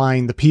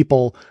exemplifying the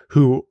people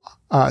who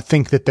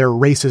think that their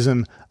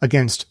racism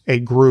against a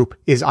group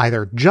is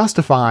either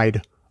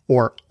justified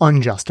or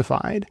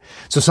unjustified.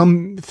 So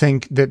some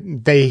think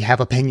that they have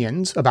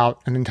opinions about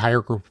an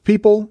entire group of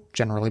people,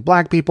 generally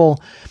black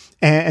people,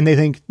 and they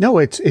think, no,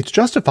 it's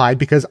justified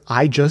because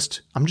I'm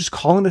just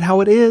calling it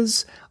how it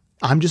is.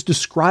 I'm just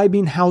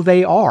describing how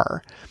they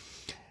are.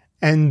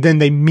 And then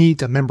they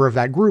meet a member of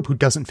that group who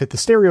doesn't fit the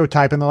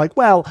stereotype, and they're like,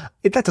 well,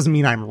 that doesn't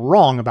mean I'm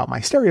wrong about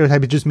my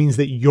stereotype. It just means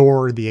that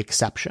you're the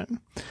exception.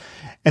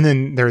 And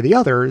then there are the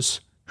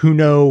others who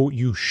know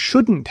you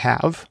shouldn't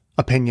have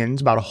opinions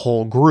about a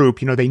whole group.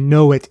 They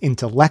know it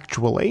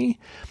intellectually,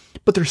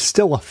 but they're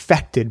still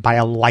affected by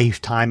a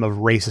lifetime of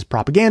racist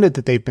propaganda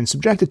that they've been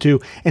subjected to.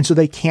 And so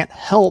they can't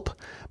help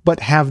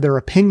but have their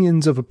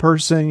opinions of a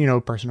person, a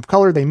person of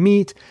color they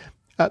meet,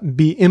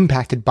 be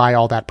impacted by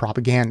all that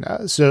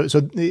propaganda. So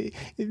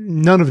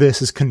none of this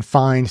is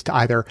confined to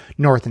either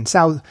North and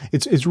South.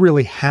 It's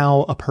really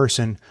how a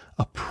person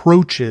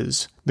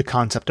approaches the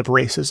concept of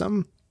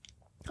racism.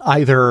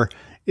 Either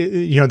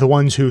the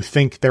ones who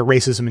think their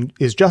racism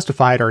is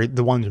justified are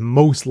the ones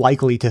most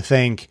likely to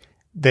think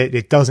that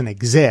it doesn't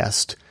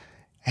exist.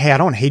 Hey, I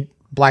don't hate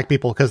black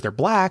people because they're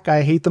black.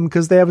 I hate them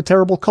because they have a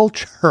terrible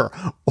culture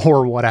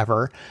or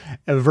whatever.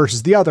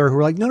 Versus the other who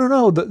are like,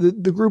 no,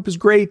 the group is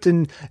great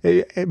and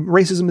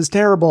racism is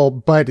terrible,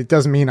 but it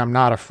doesn't mean I'm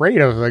not afraid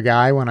of the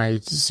guy when I,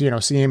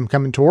 see him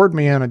coming toward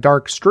me on a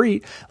dark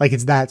street. Like,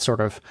 it's that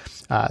sort of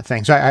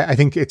thing. So I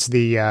think it's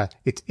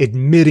it's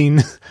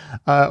admitting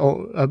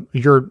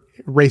your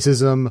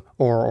racism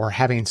or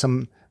having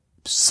some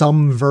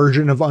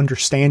version of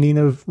understanding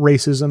of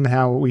racism,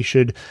 how we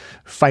should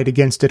fight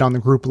against it on the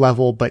group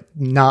level, but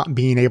not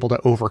being able to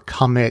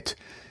overcome it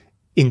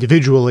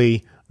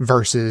individually,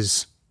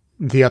 versus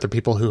the other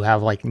people who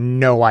have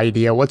no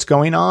idea what's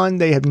going on.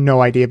 They have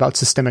no idea about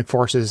systemic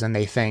forces, and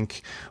they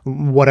think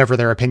whatever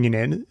their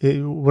opinion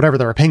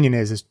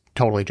is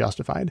totally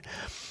justified.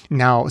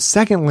 Now,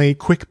 secondly,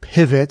 quick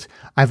pivot.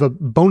 I have a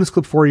bonus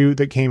clip for you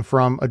that came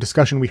from a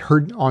discussion we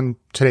heard on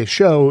today's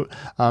show.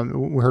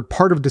 We heard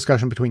part of a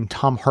discussion between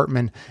Thom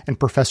Hartmann and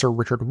Professor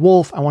Richard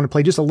Wolff. I want to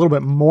play just a little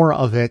bit more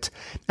of it,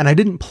 and I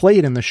didn't play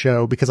it in the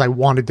show because I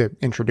wanted to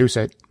introduce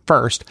it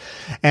first.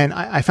 And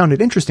I found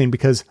it interesting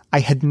because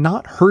I had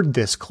not heard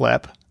this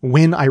clip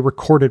when I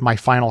recorded my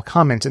final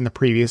comments in the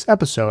previous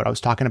episode. I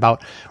was talking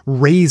about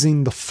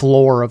raising the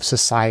floor of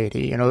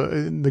society,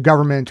 the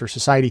government or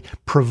society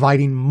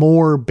providing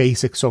more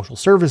basic social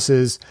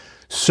services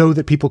so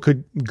that people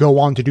could go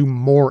on to do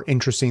more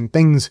interesting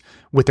things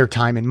with their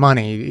time and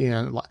money.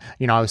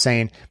 I was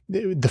saying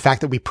the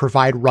fact that we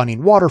provide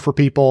running water for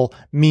people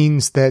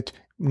means that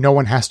no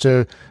one has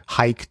to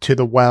hike to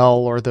the well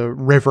or the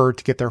river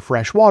to get their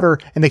fresh water,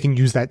 and they can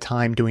use that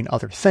time doing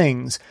other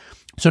things.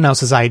 So now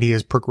society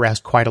has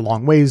progressed quite a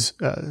long ways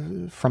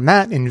from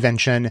that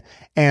invention,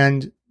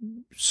 and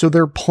so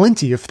there are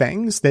plenty of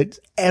things that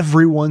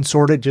everyone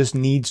sort of just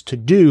needs to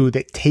do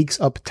that takes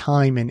up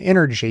time and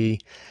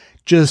energy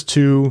just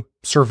to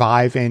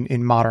survive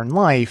in modern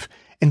life.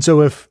 And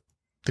so if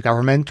the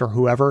government or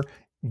whoever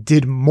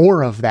did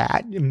more of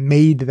that,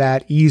 made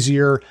that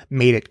easier,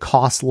 made it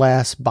cost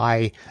less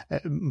by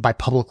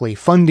publicly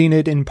funding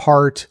it in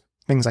part,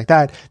 things like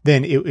that,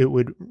 then it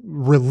would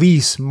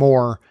release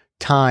more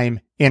time,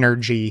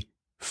 energy,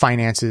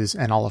 finances,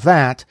 and all of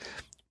that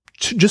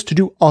just to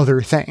do other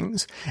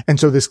things. And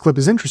so this clip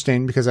is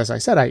interesting because, as I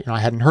said, I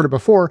hadn't heard it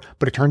before,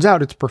 but it turns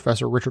out it's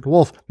Professor Richard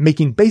Wolff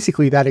making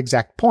basically that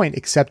exact point,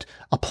 except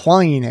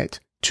applying it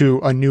to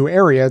a new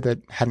area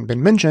that hadn't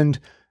been mentioned,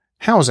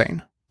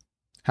 housing.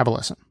 Have a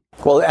listen.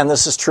 Well, and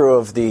this is true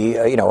of the,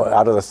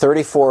 out of the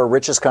 34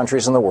 richest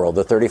countries in the world,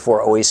 the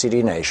 34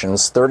 OECD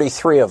nations,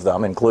 33 of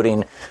them,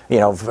 including,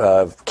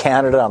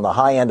 Canada on the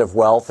high end of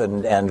wealth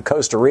and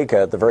Costa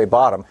Rica at the very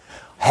bottom,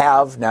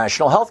 have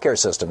national health care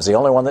systems. The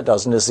only one that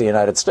doesn't is the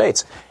United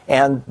States.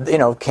 And,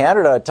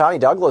 Canada, Tommy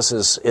Douglas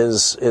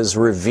is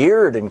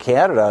revered in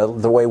Canada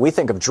the way we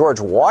think of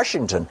George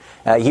Washington.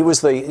 He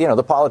was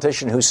the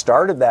politician who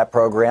started that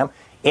program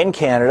in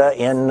Canada,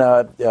 in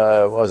what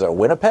was it,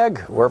 Winnipeg,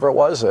 wherever it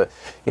was,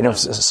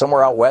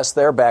 somewhere out west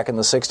there back in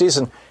the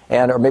 60s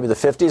and or maybe the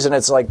 50s. And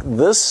it's like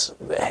this,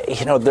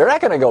 they're not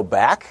going to go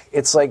back.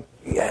 It's like,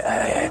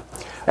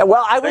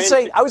 well, I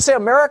would say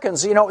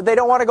Americans, they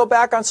don't want to go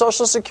back on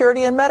Social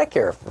Security and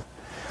Medicare.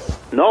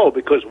 No,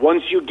 because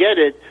once you get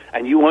it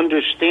and you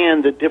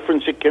understand the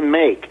difference it can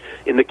make,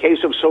 in the case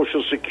of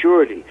Social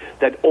Security,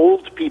 that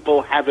old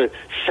people have a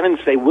sense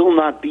they will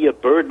not be a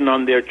burden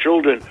on their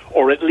children,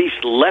 or at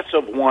least less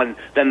of one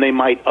than they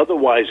might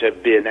otherwise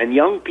have been. And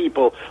young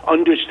people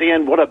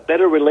understand what a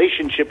better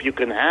relationship you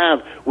can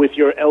have with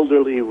your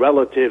elderly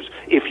relatives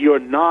if you're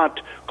not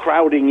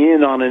crowding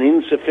in on an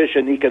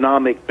insufficient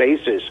economic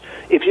basis.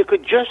 If you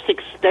could just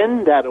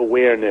extend that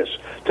awareness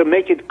to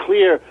make it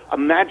clear,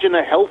 imagine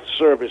a health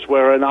service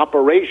where an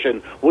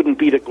operation wouldn't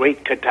be the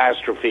great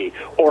catastrophe,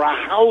 or a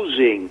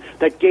housing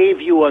that gave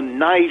you a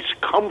nice,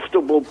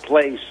 comfortable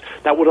place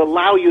that would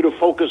allow you to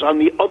focus on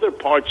the other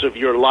parts of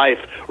your life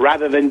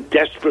rather than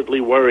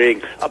desperately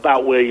worrying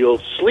about where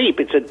you'll sleep.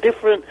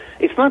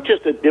 It's not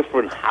just a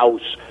different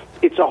house.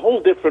 It's a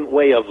whole different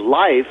way of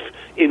life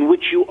in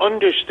which you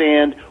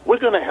understand we're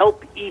going to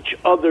help each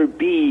other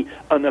be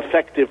an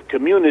effective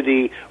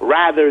community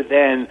rather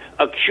than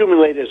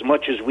accumulate as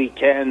much as we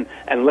can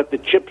and let the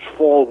chips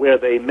fall where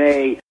they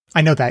may.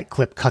 I know that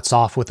clip cuts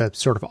off with a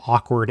sort of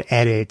awkward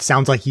edit.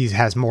 Sounds like he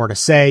has more to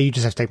say. You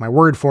just have to take my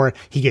word for it.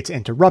 He gets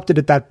interrupted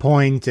at that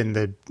point and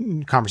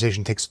the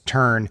conversation takes a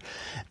turn.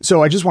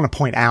 So I just want to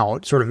point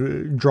out, sort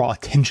of draw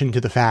attention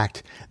to the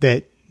fact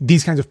that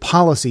these kinds of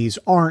policies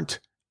aren't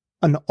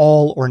an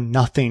all or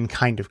nothing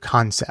kind of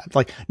concept.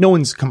 Like, no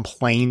one's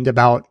complained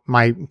about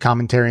my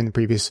commentary in the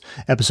previous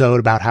episode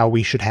about how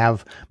we should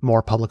have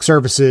more public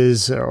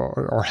services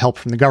or help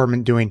from the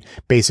government doing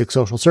basic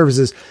social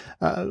services.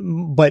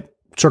 But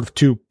sort of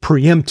to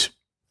preempt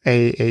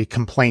a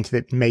complaint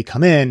that may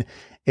come in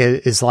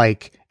is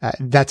like,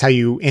 that's how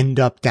you end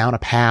up down a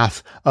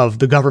path of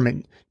the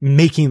government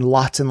making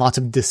lots and lots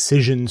of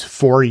decisions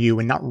for you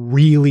and not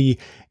really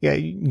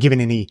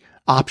giving any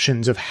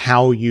options of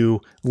how you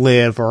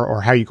live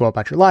or how you go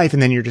about your life.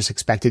 And then you're just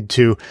expected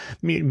to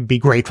be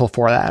grateful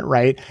for that,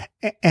 right?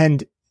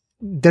 And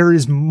there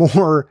is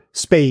more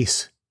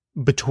space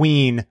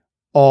between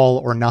all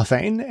or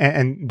nothing.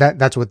 And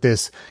that's what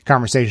this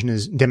conversation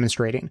is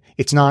demonstrating.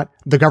 It's not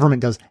the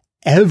government does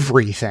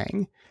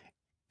everything.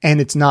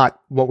 And it's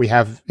not what we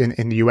have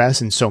in the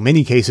US in so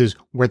many cases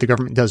where the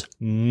government does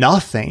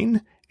nothing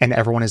and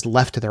everyone is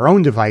left to their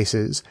own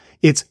devices.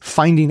 It's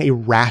finding a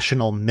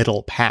rational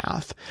middle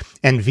path.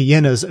 And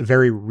Vienna's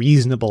very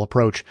reasonable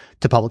approach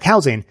to public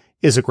housing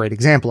is a great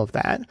example of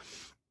that.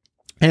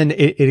 And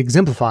it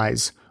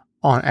exemplifies,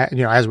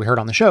 as we heard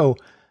on the show,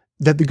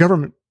 that the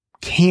government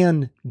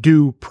can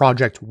do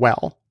project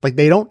well. Like,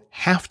 they don't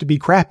have to be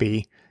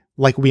crappy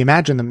like we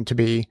imagine them to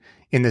be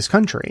in this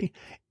country.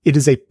 It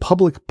is a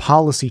public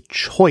policy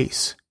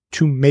choice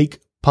to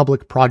make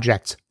public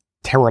projects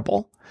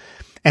terrible.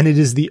 And it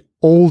is the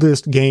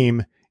oldest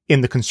game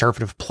in the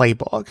conservative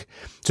playbook.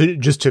 So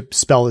just to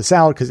spell this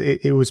out, because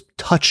it was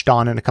touched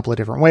on in a couple of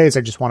different ways,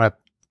 I just want to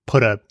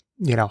put a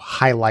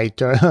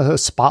highlight, a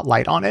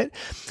spotlight on it.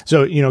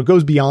 So, it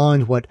goes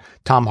beyond what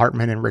Thom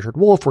Hartmann and Richard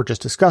Wolff were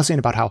just discussing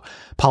about how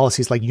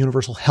policies like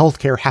universal health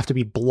care have to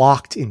be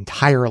blocked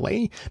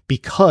entirely,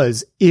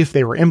 because if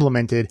they were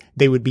implemented,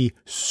 they would be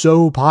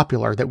so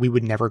popular that we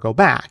would never go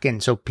back.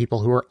 And so people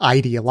who are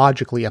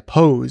ideologically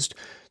opposed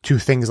to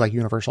things like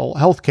universal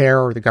health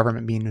care or the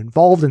government being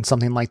involved in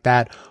something like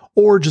that,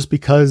 or just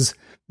because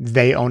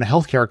they own a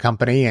healthcare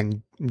company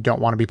and don't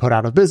want to be put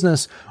out of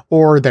business,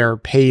 or they're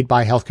paid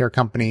by healthcare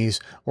companies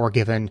or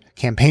given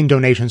campaign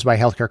donations by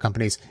healthcare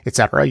companies,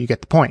 etc. You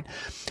get the point.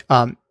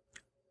 But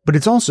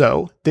it's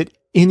also that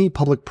any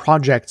public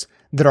projects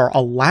that are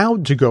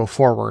allowed to go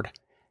forward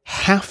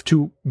have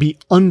to be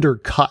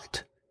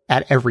undercut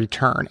at every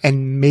turn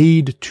and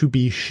made to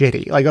be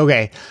shitty. Like,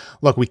 okay,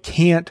 look, we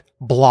can't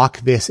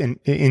block this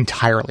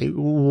entirely,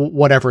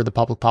 whatever the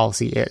public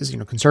policy is. You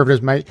know,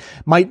 conservatives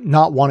might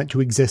not want it to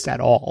exist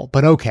at all,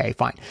 but okay,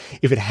 fine.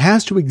 If it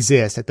has to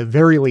exist, at the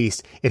very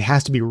least, it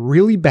has to be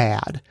really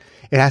bad.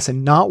 It has to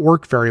not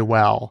work very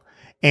well,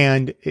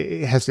 and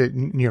it has to,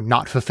 you know,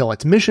 not fulfill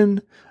its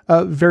mission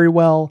very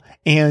well.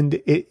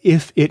 And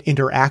if it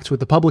interacts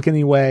with the public in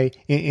any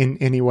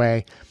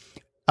way,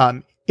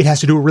 it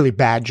has to do a really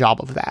bad job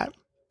of that.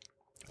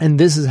 And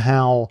this is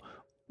how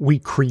we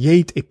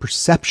create a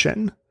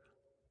perception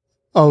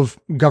of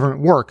government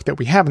work that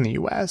we have in the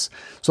US.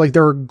 So like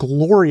there are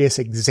glorious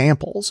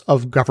examples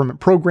of government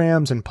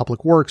programs and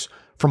public works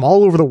from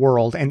all over the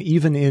world and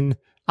even in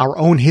our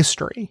own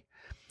history.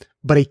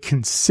 But a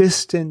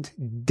consistent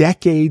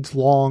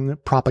decades-long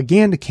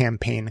propaganda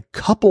campaign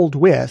coupled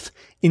with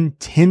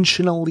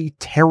intentionally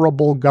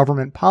terrible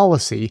government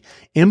policy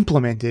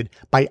implemented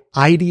by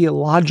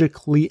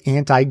ideologically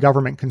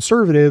anti-government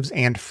conservatives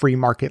and free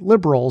market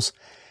liberals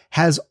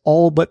has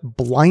all but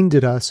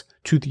blinded us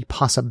to the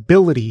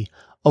possibility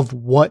of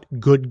what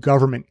good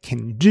government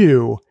can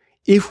do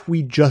if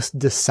we just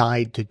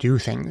decide to do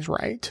things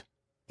right.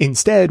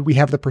 Instead, we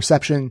have the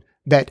perception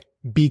that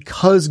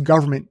because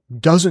government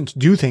doesn't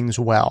do things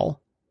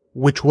well,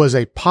 which was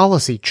a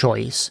policy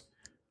choice,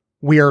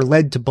 we are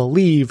led to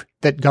believe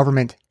that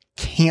government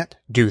can't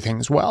do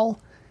things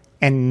well,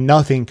 and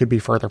nothing could be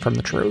further from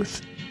the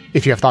truth.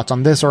 If you have thoughts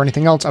on this or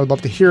anything else, I would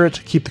love to hear it.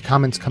 Keep the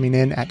comments coming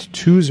in at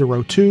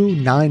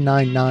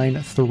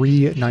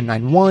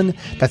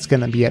 202-999-3991. That's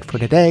going to be it for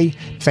today.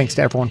 Thanks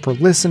to everyone for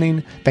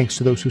listening. Thanks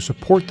to those who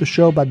support the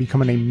show by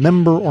becoming a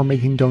member or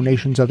making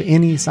donations of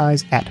any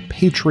size at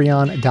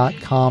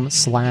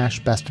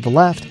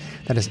patreon.com/bestoftheleft.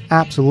 That is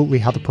absolutely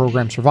how the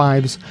program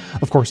survives.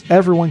 Of course,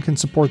 everyone can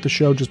support the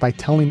show just by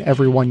telling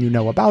everyone you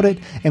know about it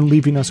and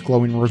leaving us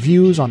glowing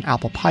reviews on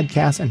Apple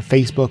Podcasts and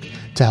Facebook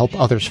to help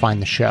others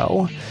find the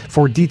show.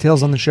 For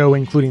details on the show,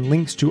 including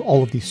links to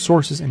all of the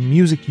sources and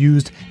music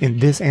used in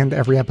this and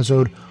every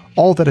episode,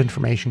 all that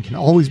information can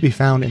always be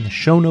found in the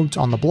show notes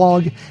on the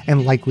blog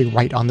and likely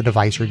right on the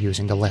device you're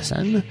using to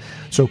listen.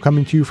 So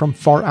coming to you from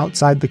far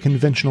outside the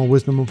conventional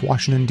wisdom of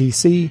Washington,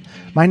 D.C.,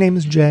 my name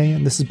is Jay,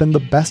 and this has been the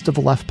Best of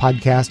the Left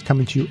podcast,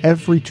 coming to you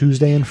every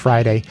Tuesday and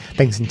Friday,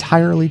 thanks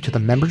entirely to the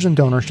members and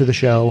donors to the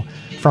show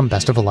from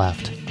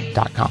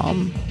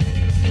bestoftheleft.com.